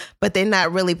to him, but they're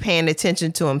not really paying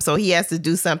attention to him. So he has to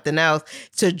do something else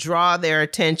to draw their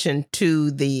attention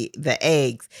to the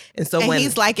eggs. And so when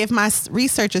he's like, if my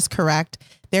research is correct,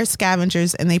 they're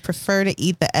scavengers and they prefer to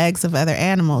eat the eggs of other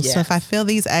animals. Yes. So if I fill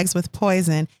these eggs with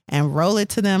poison and roll it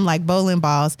to them like bowling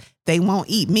balls, they won't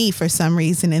eat me for some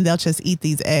reason, and they'll just eat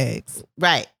these eggs.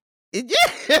 Right.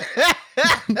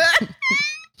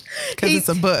 Because it's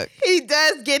a book. He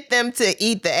does get them to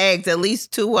eat the eggs, at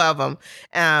least 2 of them.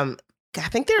 I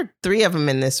think there are 3 of them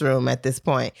in this room at this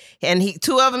point. And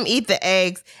 2 of them eat the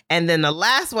eggs. And then the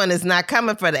last one is not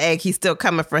coming for the egg. He's still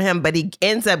coming for him. But he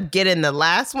ends up getting the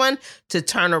last one to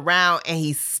turn around, and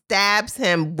he stabs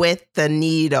him with the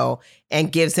needle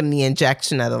and gives him the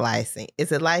injection of the lysine.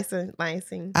 Is it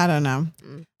lysine? I don't know.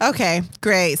 Okay,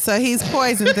 great. So he's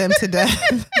poisoned them to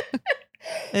death.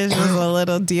 It's just a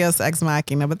little Deus Ex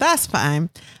Machina, but that's fine.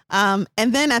 And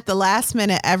then at the last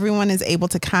minute, everyone is able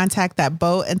to contact that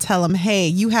boat and tell them, hey,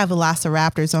 you have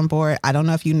velociraptors on board. I don't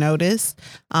know if you noticed.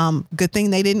 Good thing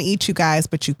they didn't eat you guys,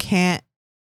 but you can't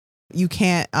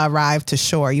arrive to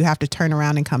shore. You have to turn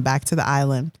around and come back to the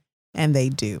island. And they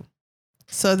do.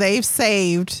 So they've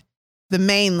saved the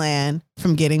mainland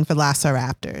from getting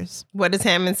velociraptors. What does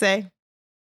Hammond say?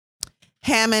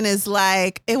 Hammond is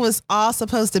like, it was all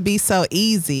supposed to be so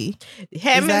easy.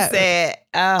 Hammond said,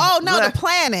 the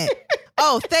planet.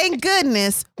 oh, thank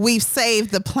goodness we've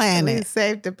saved the planet. We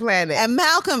saved the planet. And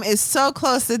Malcolm is so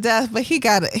close to death, but he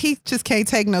just can't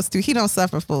take no stew. He don't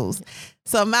suffer fools.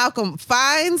 So Malcolm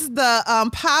finds the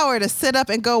power to sit up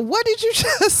and go, what did you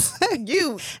just say?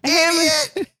 You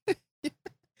idiot.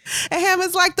 And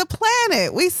Hammond's like, the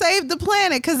planet. We saved the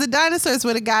planet because the dinosaurs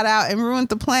would have got out and ruined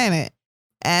the planet.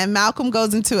 And Malcolm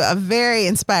goes into a very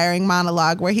inspiring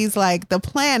monologue where he's like, the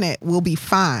planet will be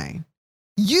fine.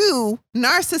 You,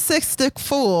 narcissistic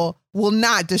fool, will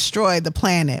not destroy the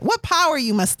planet. What power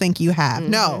you must think you have?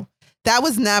 Mm-hmm. No, that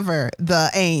was never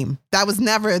the aim. That was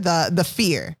never the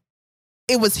fear.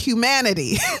 It was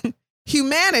humanity.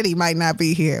 Humanity might not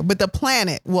be here, but the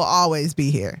planet will always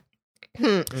be here.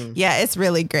 Yeah, it's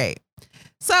really great.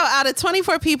 So out of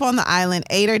 24 people on the island,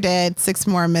 8 are dead, 6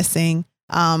 more missing.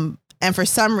 And for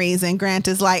some reason, Grant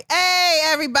is like, hey,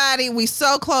 everybody, we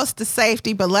so close to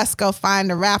safety, but let's go find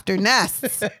the raptor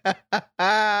nests.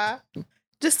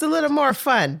 Just a little more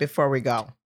fun before we go.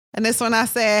 And this one I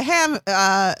said,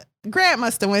 Grant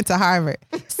must have went to Harvard.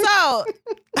 So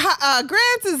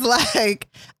Grant is like,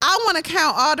 I want to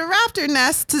count all the raptor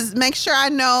nests to make sure I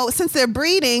know, since they're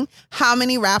breeding, how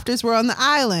many raptors were on the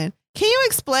island. Can you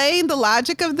explain the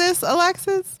logic of this,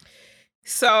 Alexis?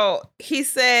 So he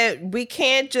said, we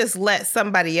can't just let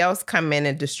somebody else come in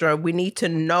and destroy. We need to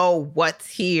know what's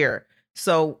here.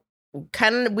 So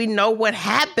we know what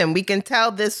happened. We can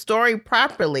tell this story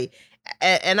properly.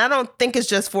 And I don't think it's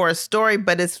just for a story,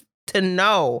 but it's to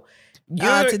know.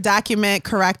 To document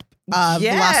correct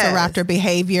velociraptor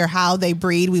behavior, how they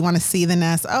breed. We want to see the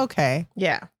nest. Okay.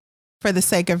 Yeah. For the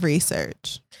sake of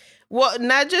research. Well,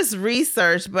 not just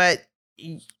research, but,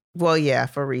 well, yeah,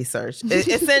 for research.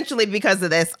 Essentially because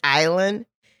of this island.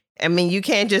 I mean, you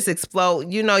can't just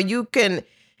explode. You know, you could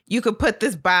put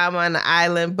this bomb on the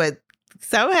island, but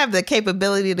some have the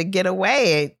capability to get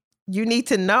away. You need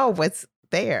to know what's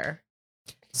there.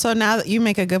 So now that you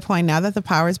make a good point, now that the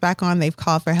power's back on, they've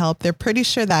called for help. They're pretty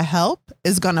sure that help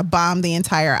is going to bomb the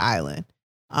entire island,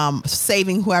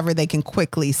 saving whoever they can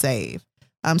quickly save.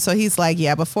 So he's like,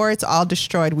 yeah, before it's all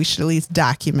destroyed, we should at least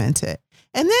document it.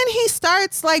 And then he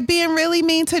starts like being really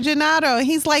mean to Gennaro. And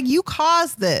he's like, you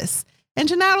caused this. And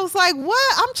Gennaro's like,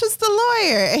 what? I'm just a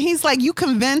lawyer. And he's like, you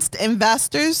convinced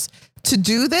investors to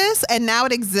do this and now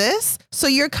it exists. So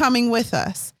you're coming with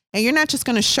us. And you're not just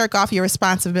going to shirk off your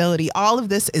responsibility. All of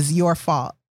this is your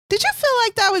fault. Did you feel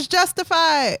like that was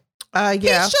justified? Yeah.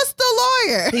 He's just a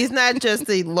lawyer. He's not just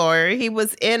a lawyer. He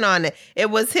was in on it. It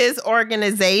was his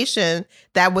organization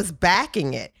that was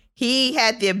backing it. He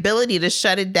had the ability to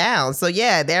shut it down. So,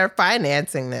 yeah, they're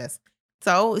financing this.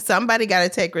 So somebody got to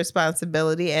take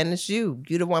responsibility, and it's you.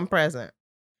 You're the one present.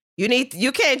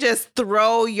 You can't just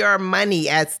throw your money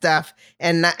at stuff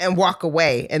and walk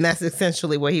away. And that's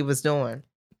essentially what he was doing.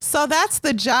 So that's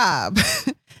the job.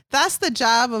 That's the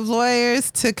job of lawyers,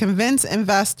 to convince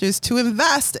investors to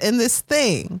invest in this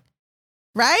thing,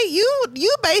 right?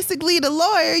 You basically the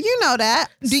lawyer, you know that.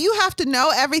 Do you have to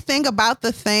know everything about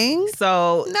the thing?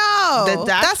 So no,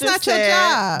 that's not your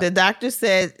job. The doctor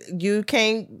said you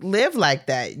can't live like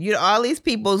that. All these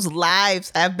people's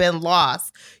lives have been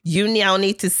lost. You now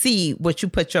need to see what you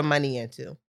put your money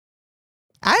into.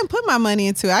 I didn't put my money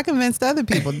into it. I convinced other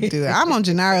people to do it. I'm on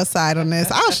Gennaro's side on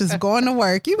this. I was just going to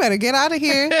work. You better get out of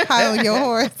here, high on your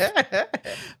horse.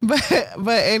 But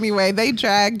anyway, they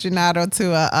dragged Gennaro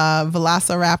to a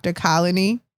velociraptor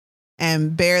colony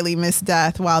and barely missed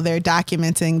death while they're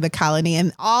documenting the colony.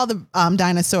 And all the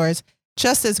dinosaurs,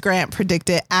 just as Grant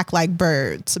predicted, act like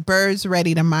birds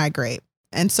ready to migrate.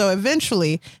 And so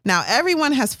eventually, now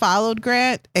everyone has followed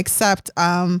Grant except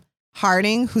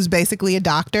Harding, who's basically a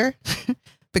doctor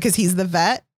because he's the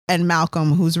vet, and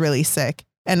Malcolm, who's really sick.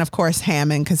 And of course,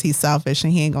 Hammond, because he's selfish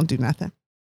and he ain't going to do nothing.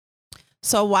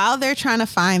 So while they're trying to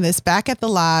find this, back at the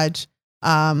lodge,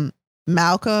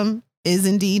 Malcolm is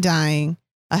indeed dying.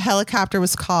 A helicopter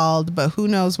was called, but who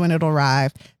knows when it'll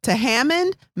arrive. To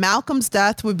Hammond, Malcolm's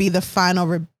death would be the final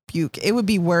rebuke. It would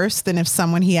be worse than if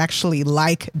someone he actually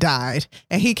died,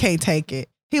 and he can't take it.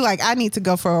 He like, I need to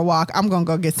go for a walk. I'm going to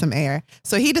go get some air.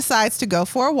 So he decides to go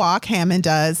for a walk. Hammond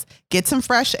does, get some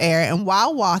fresh air. And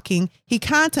while walking, he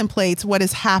contemplates what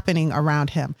is happening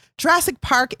around him. Jurassic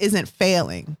Park isn't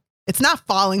failing. It's not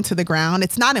falling to the ground.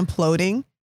 It's not imploding.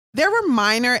 There were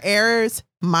minor errors,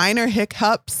 minor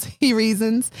hiccups, he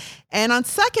reasons. And on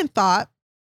second thought,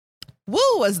 Wu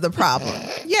was the problem.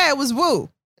 Yeah, it was Wu.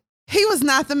 He was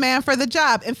not the man for the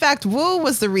job. In fact, Wu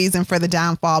was the reason for the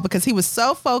downfall because he was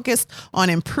so focused on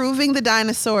improving the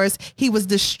dinosaurs, he was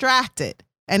distracted,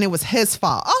 and it was his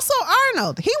fault. Also,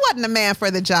 Arnold, he wasn't the man for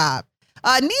the job.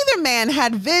 Neither man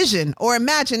had vision or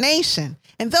imagination.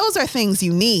 And those are things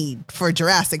you need for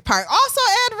Jurassic Park. Also,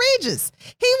 Ed Regis.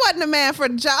 He wasn't the man for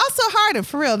the job. Also, Hardin,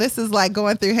 for real. This is like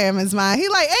going through Hammond's mind. He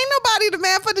like, ain't nobody the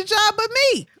man for the job but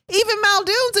me. Even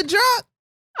Muldoon's a drunk.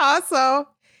 Also,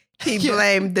 he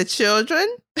blamed the children.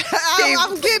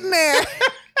 I'm getting there.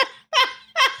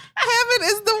 Hammond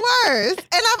is the worst.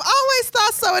 And I've always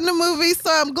thought so in the movie,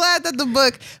 so I'm glad that the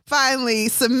book finally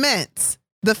cements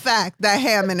the fact that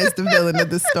Hammond is the villain of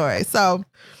the story. So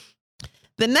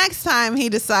the next time he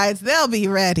decides they'll be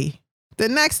ready. The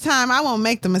next time I won't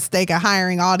make the mistake of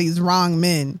hiring all these wrong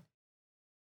men.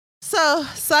 So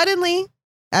suddenly,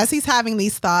 as he's having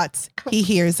these thoughts, he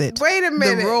hears it. Wait a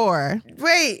minute. The roar.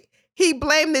 Wait. He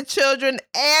blamed the children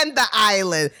and the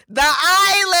island. The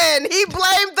island! He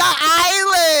blamed the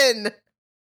island!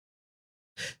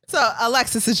 So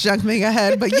Alexis is jumping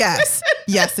ahead, but yes.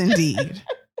 Yes, indeed.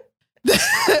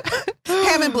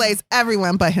 Hammond blames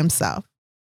everyone but himself.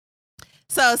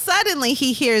 So suddenly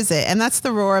he hears it, and that's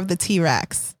the roar of the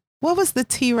T-Rex. What was the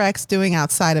T-Rex doing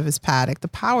outside of his paddock? The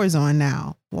power's on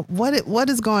now. What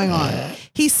is going on?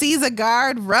 He sees a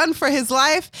guard run for his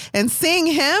life, and seeing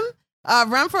him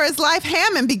run for his life,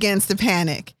 Hammond begins to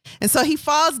panic. And so he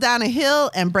falls down a hill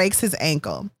and breaks his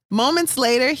ankle. Moments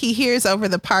later, he hears over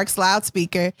the park's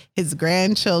loudspeaker his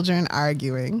grandchildren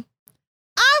arguing.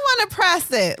 I want to press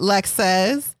it, Lex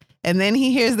says. And then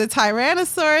he hears the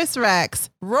Tyrannosaurus Rex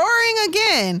roaring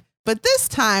again, but this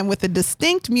time with a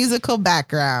distinct musical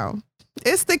background.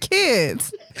 It's the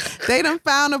kids. They done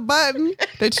found a button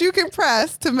that you can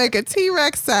press to make a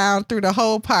T-Rex sound through the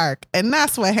whole park. And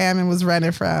that's what Hammond was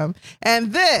running from.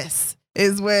 And this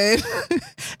is when,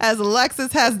 as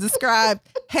Alexis has described,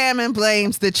 Hammond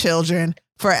blames the children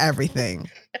for everything.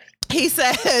 He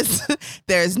says,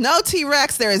 there's no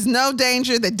T-Rex. There is no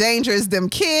danger. The danger is them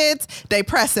kids. They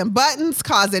pressing buttons,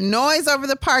 causing noise over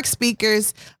the park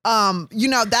speakers.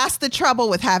 That's the trouble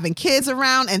with having kids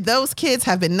around. And those kids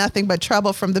have been nothing but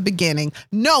trouble from the beginning.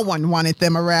 No one wanted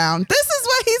them around. This is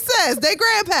what he says. They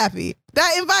grandpappy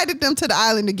that invited them to the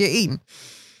island to get eaten.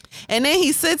 And then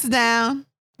he sits down,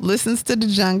 listens to the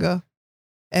jungle,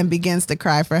 and begins to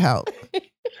cry for help.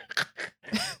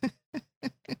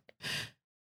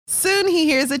 Soon he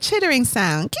hears a chittering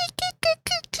sound.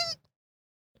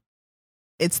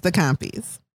 It's the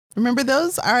compies. Remember,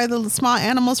 those are the small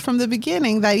animals from the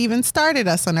beginning that even started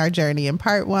us on our journey in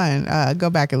part 1.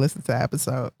 Go back and listen to that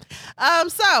episode.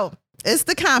 So it's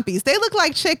the compies. They look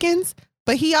like chickens,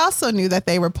 but he also knew that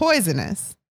they were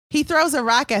poisonous. He throws a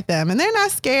rock at them and they're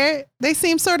not scared. They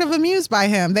seem sort of amused by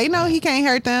him. They know he can't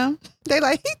hurt them. They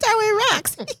like, he throwing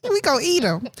rocks. We gonna eat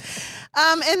him.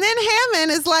 And then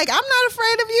Hammond is like, I'm not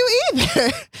afraid of you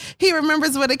either. He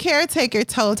remembers what a caretaker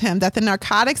told him, that the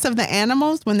narcotics of the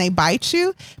animals, when they bite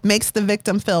you, makes the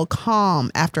victim feel calm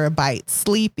after a bite,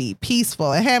 sleepy,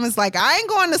 peaceful. And Hammond's like, I ain't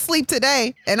going to sleep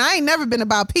today. And I ain't never been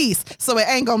about peace. So it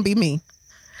ain't gonna be me.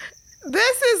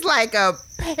 This is like a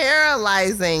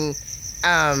paralyzing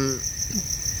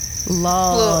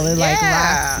lull. It like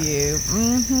rocks you.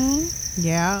 Mm-hmm.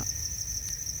 Yeah.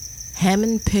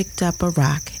 Hammond picked up a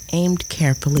rock, aimed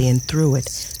carefully, and threw it,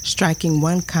 striking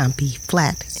one compy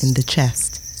flat in the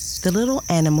chest. The little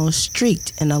animal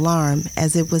shrieked in alarm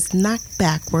as it was knocked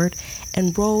backward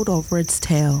and rolled over its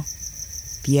tail.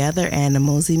 The other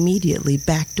animals immediately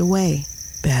backed away.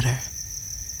 Better.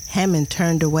 Hammond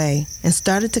turned away and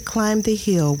started to climb the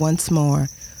hill once more,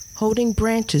 holding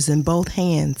branches in both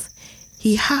hands.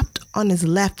 He hopped on his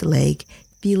left leg,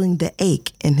 feeling the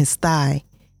ache in his thigh.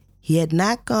 He had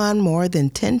not gone more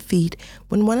than 10 feet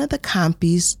when one of the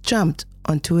compies jumped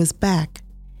onto his back.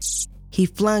 He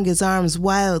flung his arms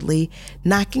wildly,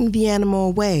 knocking the animal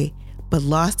away, but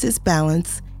lost his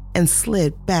balance and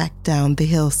slid back down the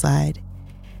hillside.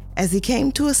 As he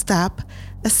came to a stop,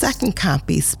 a second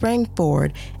compy sprang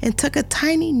forward and took a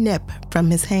tiny nip from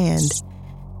his hand.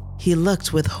 He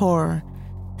looked with horror,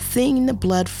 seeing the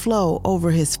blood flow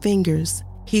over his fingers.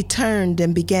 He turned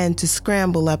and began to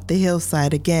scramble up the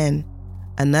hillside again.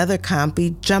 Another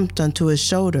compy jumped onto his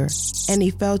shoulder, and he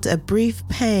felt a brief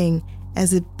pang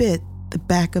as it bit the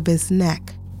back of his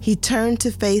neck. He turned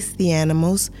to face the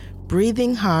animals,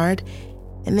 breathing hard,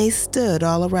 and they stood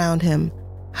all around him,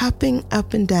 hopping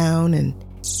up and down and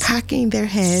cocking their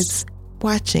heads,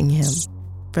 watching him.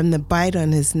 From the bite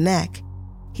on his neck,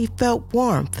 he felt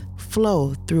warmth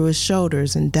flow through his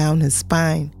shoulders and down his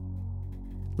spine.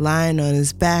 Lying on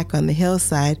his back on the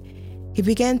hillside, he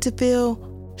began to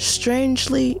feel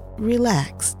strangely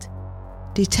relaxed,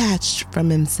 detached from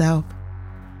himself.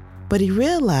 But he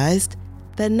realized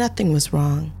that nothing was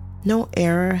wrong. No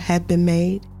error had been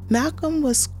made. Malcolm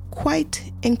was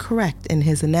quite incorrect in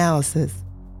his analysis.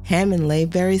 Hammond lay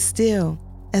very still,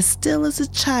 as still as a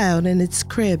child in its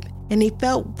crib, and he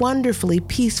felt wonderfully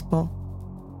peaceful.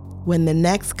 When the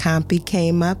next compy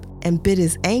came up and bit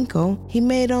his ankle, he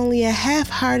made only a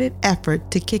half-hearted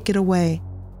effort to kick it away.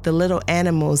 The little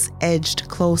animals edged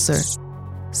closer.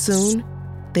 Soon,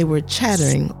 they were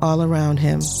chattering all around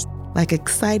him, like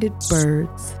excited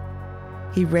birds.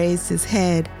 He raised his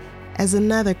head as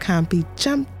another compy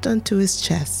jumped onto his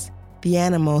chest. The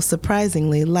animal,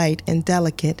 surprisingly light and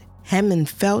delicate, Hammond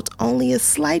felt only a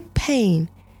slight pain,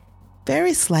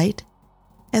 very slight,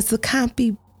 as the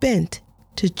compy bent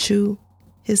to chew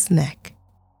his neck.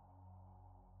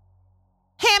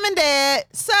 Hammond dead.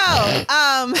 So,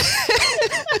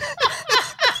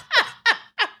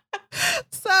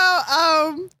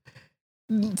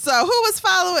 So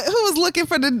who was looking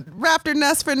for the raptor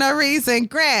nest for no reason?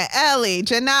 Grant, Ellie,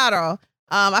 Gennaro.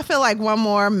 I feel like one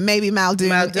more, maybe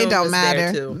Muldoon. It don't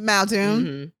matter. Muldoon.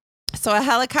 Mm-hmm. So a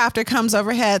helicopter comes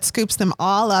overhead, scoops them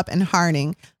all up in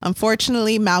Harding.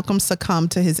 Unfortunately, Malcolm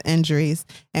succumbed to his injuries,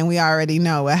 and we already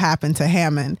know what happened to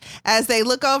Hammond. As they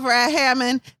look over at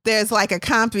Hammond, there's like a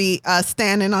compy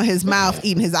standing on his mouth,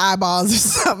 eating his eyeballs or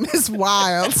something. It's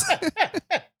wild.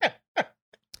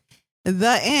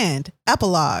 The end.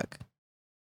 Epilogue.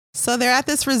 So they're at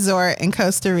this resort in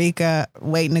Costa Rica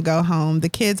waiting to go home. The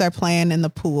kids are playing in the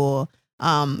pool.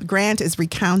 Grant is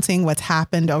recounting what's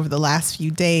happened over the last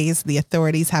few days. The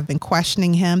authorities have been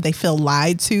questioning him. They feel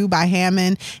lied to by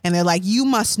Hammond, and they're like, you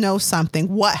must know something.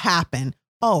 What happened?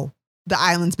 Oh, the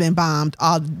island's been bombed.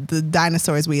 All the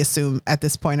dinosaurs, we assume at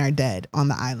this point, are dead on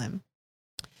the island.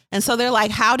 And so they're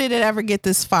like, how did it ever get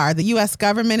this far? The U.S.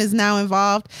 government is now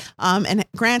involved. And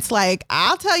Grant's like,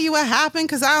 I'll tell you what happened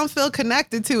because I don't feel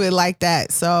connected to it like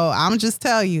that. So I'm just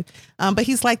tell you. But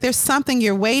he's like, there's something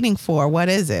you're waiting for. What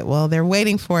is it? Well, they're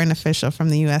waiting for an official from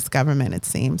the U.S. government, it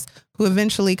seems, who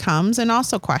eventually comes and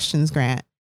also questions Grant.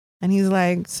 And he's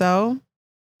like, so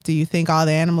do you think all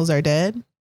the animals are dead?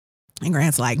 And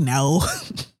Grant's like, no.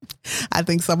 I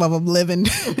think some of them living,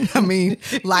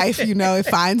 life, it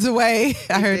finds a way.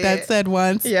 I heard that said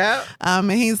once. Yeah.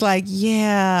 And he's like,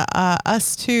 yeah,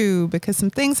 us too, because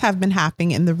some things have been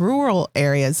happening in the rural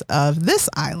areas of this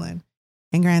island.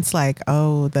 And Grant's like,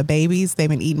 oh, the babies, they've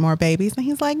been eating more babies. And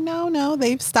he's like, no,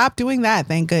 they've stopped doing that,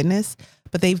 thank goodness.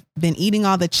 But they've been eating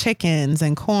all the chickens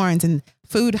and corns and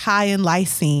food high in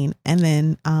lysine and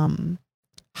then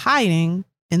hiding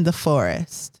in the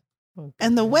forest.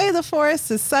 And the way the forest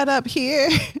is set up here,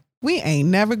 we ain't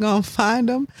never going to find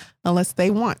them unless they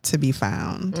want to be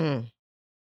found. Mm.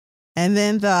 And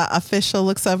then the official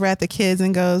looks over at the kids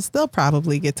and goes, they'll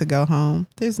probably get to go home.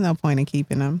 There's no point in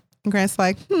keeping them. And Grant's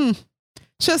like,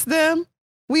 just them?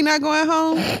 We not going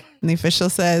home? And the official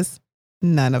says,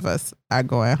 none of us are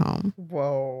going home.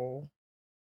 Whoa.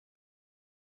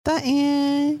 The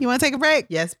end. You want to take a break?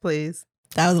 Yes, please.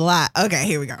 That was a lot. Okay,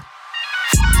 here we go.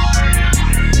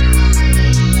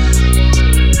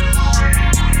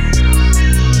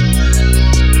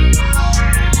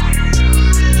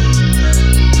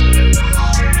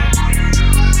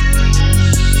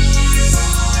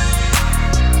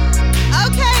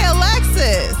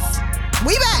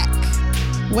 We back.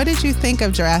 What did you think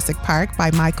of Jurassic Park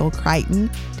by Michael Crichton?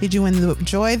 Did you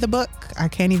enjoy the book? I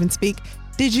can't even speak.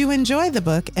 Did you enjoy the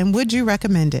book and would you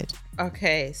recommend it?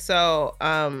 Okay, so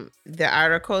the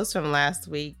articles from last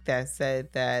week that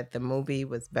said that the movie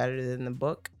was better than the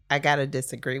book, I gotta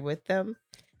disagree with them.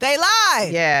 They lie.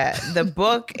 Yeah, the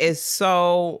book is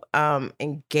so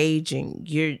engaging.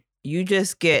 You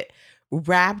just get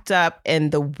wrapped up in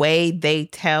the way they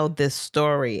tell this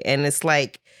story, and it's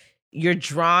like you're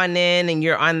drawn in and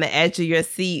you're on the edge of your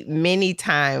seat many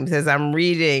times as I'm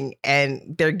reading,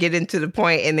 and they're getting to the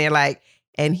point and they're like,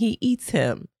 and he eats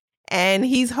him and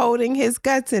he's holding his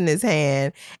guts in his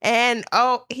hand and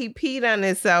he peed on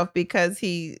himself because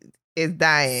he is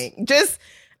dying. Just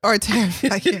or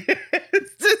terrified.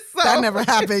 It's just so that never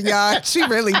happened, y'all. She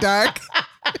really dark.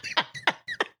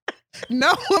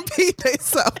 No one peed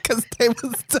themselves because they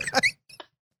was dying.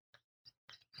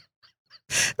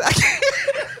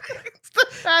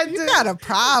 You got a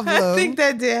problem. I think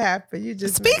that did happen. You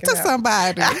just speak to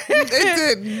somebody. It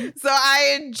didn't. So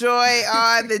I enjoy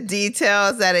all the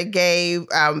details that it gave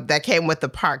that came with the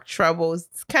park troubles.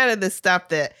 It's kind of the stuff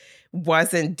that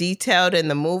wasn't detailed in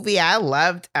the movie. I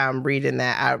loved reading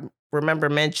that. I remember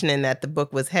mentioning that the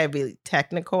book was heavily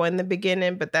technical in the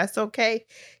beginning, but that's okay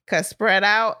because spread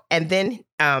out. And then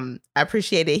I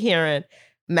appreciated hearing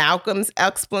Malcolm's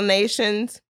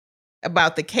explanations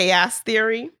about the chaos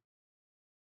theory.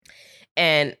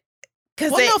 And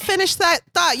No, finish that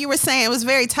thought. You were saying it was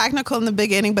very technical in the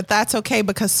beginning, but that's okay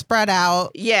because spread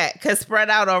out. Yeah, because spread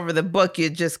out over the book,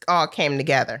 it just all came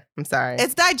together. I'm sorry.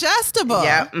 It's digestible.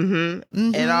 Yeah.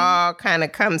 It all kind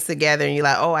of comes together and you're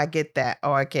like, oh, I get that.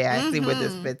 Oh, okay, I see where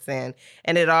this fits in.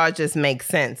 And it all just makes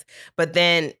sense. But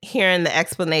then hearing the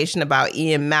explanation about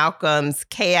Ian Malcolm's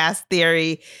chaos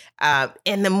theory,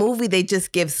 in the movie, they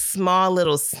just give small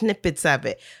little snippets of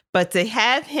it. But to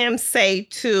have him say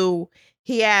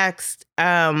he asked,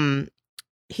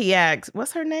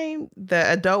 what's her name?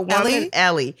 The adult woman?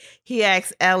 Ellie. He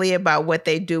asked Ellie about what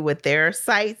they do with their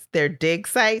sites, their dig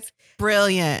sites.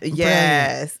 Brilliant. Yes.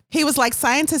 Brilliant. He was like,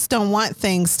 scientists don't want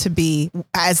things to be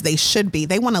as they should be.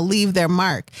 They want to leave their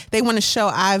mark. They want to show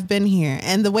I've been here.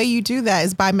 And the way you do that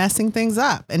is by messing things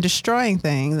up and destroying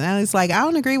things. And he's like, I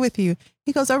don't agree with you.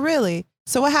 He goes, oh, really?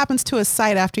 So what happens to a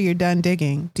site after you're done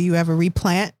digging? Do you ever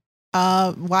replant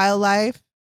wildlife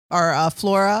or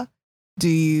flora? Do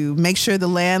you make sure the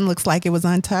land looks like it was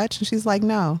untouched? And she's like,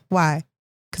 no. Why?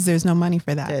 Because there's no money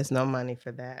for that. There's no money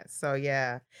for that. So,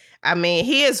 yeah. I mean,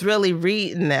 he is really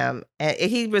reading them. And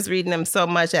he was reading them so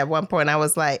much at one point. I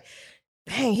was like,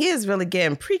 dang, he is really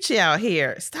getting preachy out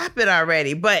here. Stop it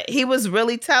already. But he was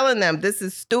really telling them, this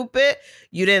is stupid.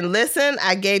 You didn't listen.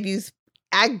 I gave you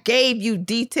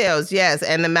details. Yes.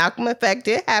 And the Malcolm effect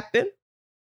did happen.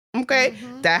 Okay.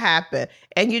 That happened.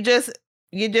 And you're just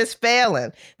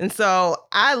failing. And so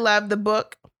I love the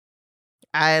book.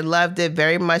 I loved it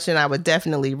very much, and I would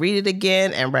definitely read it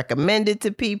again and recommend it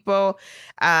to people.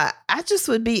 I just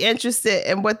would be interested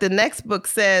in what the next book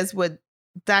says with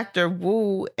Dr.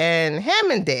 Wu and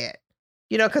Hammond did.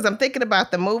 You know, because I'm thinking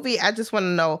about the movie. I just want to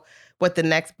know what the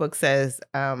next book says,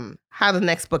 how the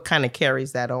next book kind of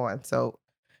carries that on. So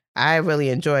I really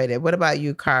enjoyed it. What about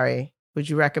you, Kari? Would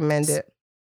you recommend it?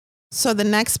 So the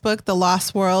next book, The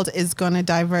Lost World, is going to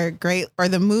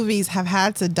the movies have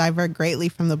had to divert greatly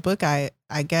from the book, I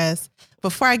guess.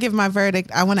 Before I give my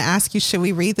verdict, I want to ask you, should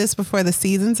we read this before the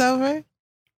season's over?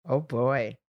 Oh,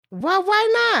 boy. Well,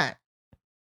 why not?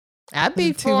 I'd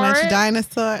be too much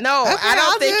dinosaur. No, okay, I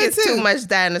don't think it's too much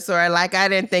dinosaur. Like, I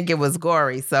didn't think it was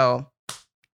gory, so.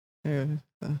 Ooh.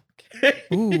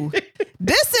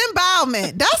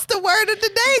 Disembowelment. That's the word of the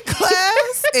day,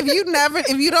 class. If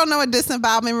you don't know what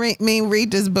disembowelment mean,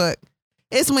 read this book.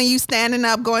 It's when you standing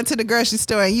up, going to the grocery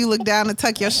store, and you look down and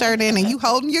tuck your shirt in, and you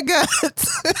holding your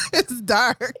guts. It's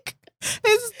dark.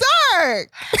 It's dark.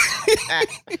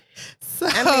 So,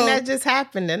 I mean, that just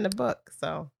happened in the book.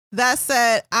 So that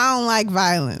said, I don't like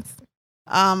violence.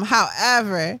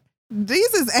 However,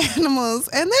 these is animals,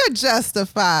 and they're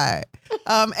justified.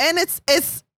 And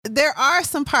it's. There are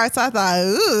some parts I thought,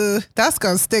 ooh, that's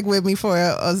going to stick with me for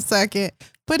a second.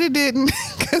 But it didn't,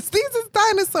 because these is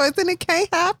dinosaurs and it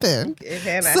can't happen. It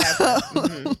cannot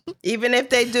happen. Even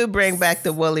if they do bring back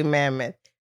the woolly mammoth.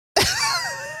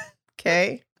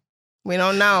 Okay? We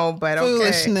don't know, but okay.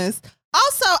 Foolishness.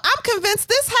 Also, I'm convinced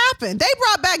this happened. They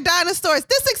brought back dinosaurs.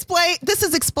 This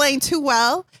is explained too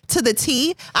well to the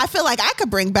T. I feel like I could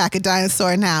bring back a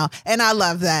dinosaur now, and I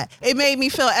love that. It made me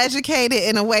feel educated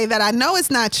in a way that I know it's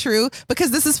not true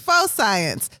because this is faux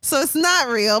science, so it's not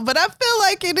real, but I feel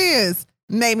like it is.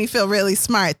 Made me feel really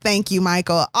smart. Thank you,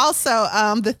 Michael. Also,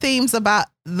 the themes about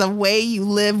the way you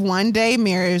live one day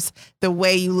mirrors the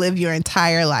way you live your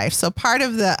entire life. So part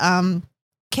of the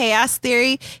chaos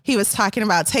theory, he was talking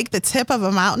about take the tip of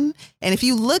a mountain, and if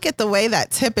you look at the way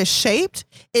that tip is shaped,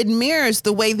 it mirrors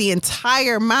the way the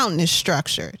entire mountain is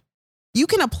structured. You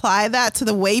can apply that to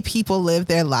the way people live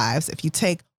their lives. If you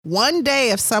take one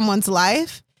day of someone's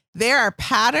life, there are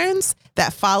patterns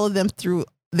that follow them through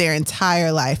their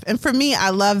entire life. And for me,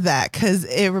 I love that because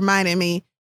it reminded me,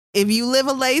 if you live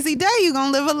a lazy day, you're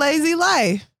going to live a lazy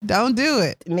life. Don't do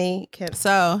it.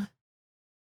 So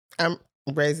I'm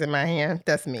raising my hand.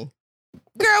 That's me.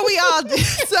 Girl, we all do.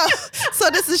 So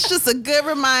this is just a good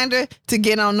reminder to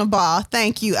get on the ball.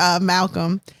 Thank you,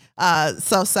 Malcolm.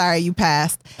 So sorry you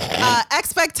passed.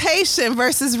 Expectation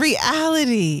versus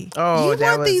reality. Oh, you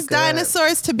want these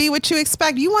dinosaurs to be what you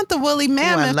expect. You want the woolly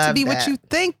mammoth to be what you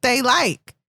think they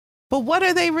like. But what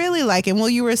are they really like? And will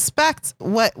you respect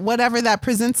whatever that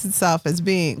presents itself as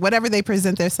being, whatever they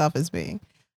present themselves as being?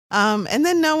 And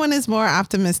then no one is more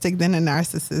optimistic than a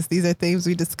narcissist. These are things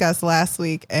we discussed last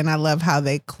week, and I love how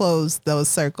they close those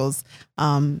circles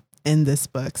in this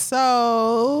book.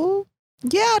 So,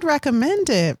 yeah, I'd recommend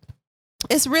it.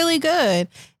 It's really good.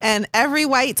 And every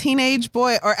white teenage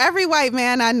boy or every white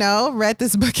man I know read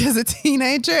this book as a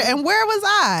teenager. And where was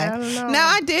I? I don't know. Now,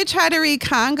 I did try to read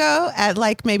Congo at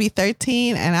like maybe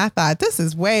 13. And I thought, this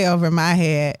is way over my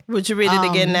head. Would you read it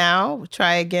again now?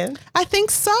 Try again? I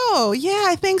think so. Yeah,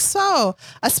 I think so.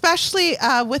 Especially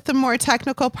with the more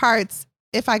technical parts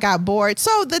if I got bored.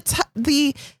 So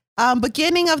the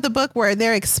beginning of the book where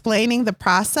they're explaining the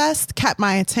process kept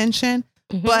my attention.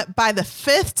 Mm-hmm. But by the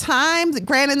 5th time that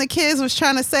Grant and the kids was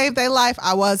trying to save their life,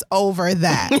 I was over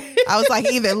that. I was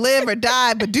like, either live or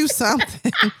die, but do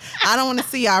something. I don't want to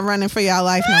see y'all running for y'all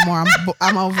life no more.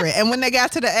 I'm over it. And when they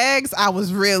got to the eggs, I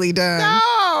was really done.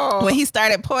 No. When he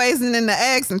started poisoning the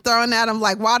eggs and throwing at them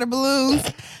like water balloons,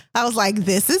 I was like,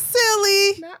 this is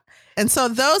silly. No. And so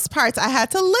those parts I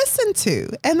had to listen to,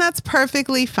 and that's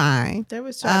perfectly fine. They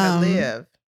was trying to live.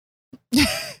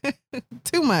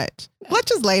 Too much. Let's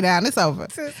just lay down. It's over.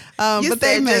 But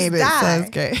they made it. So it's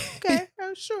great. Okay.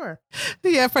 Oh, sure.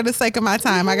 Yeah, for the sake of my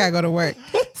time, I gotta go to work.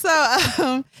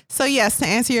 So yes, to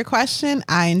answer your question,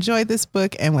 I enjoyed this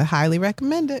book and would highly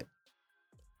recommend it.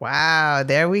 Wow,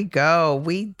 there we go.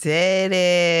 We did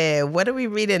it. What are we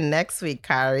reading next week,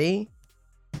 Kari?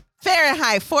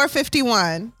 Fahrenheit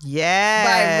 451. Yes.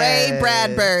 By Ray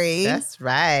Bradbury. That's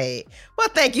right. Well,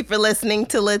 thank you for listening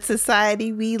to Lit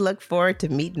Society. We look forward to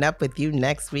meeting up with you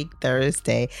next week,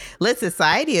 Thursday. Lit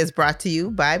Society is brought to you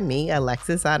by me,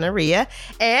 Alexis Honoria,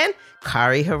 and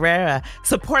Kari Herrera.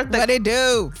 Support the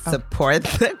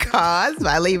cause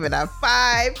by leaving a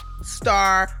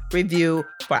 5-star review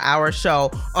for our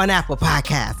show on Apple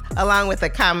Podcasts, along with a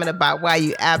comment about why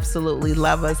you absolutely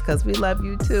love us, because we love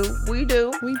you too. We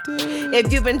do.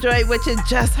 If you've enjoyed what you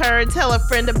just heard, tell a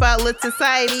friend about Lit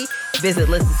Society. Visit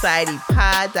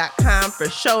litsocietypod.com for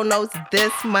show notes,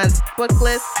 this month's book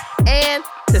list, and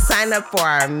to sign up for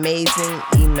our amazing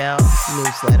email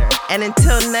newsletter. And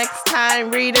until next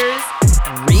time, readers,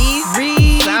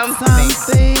 read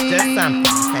something. Just something.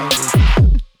 Okay?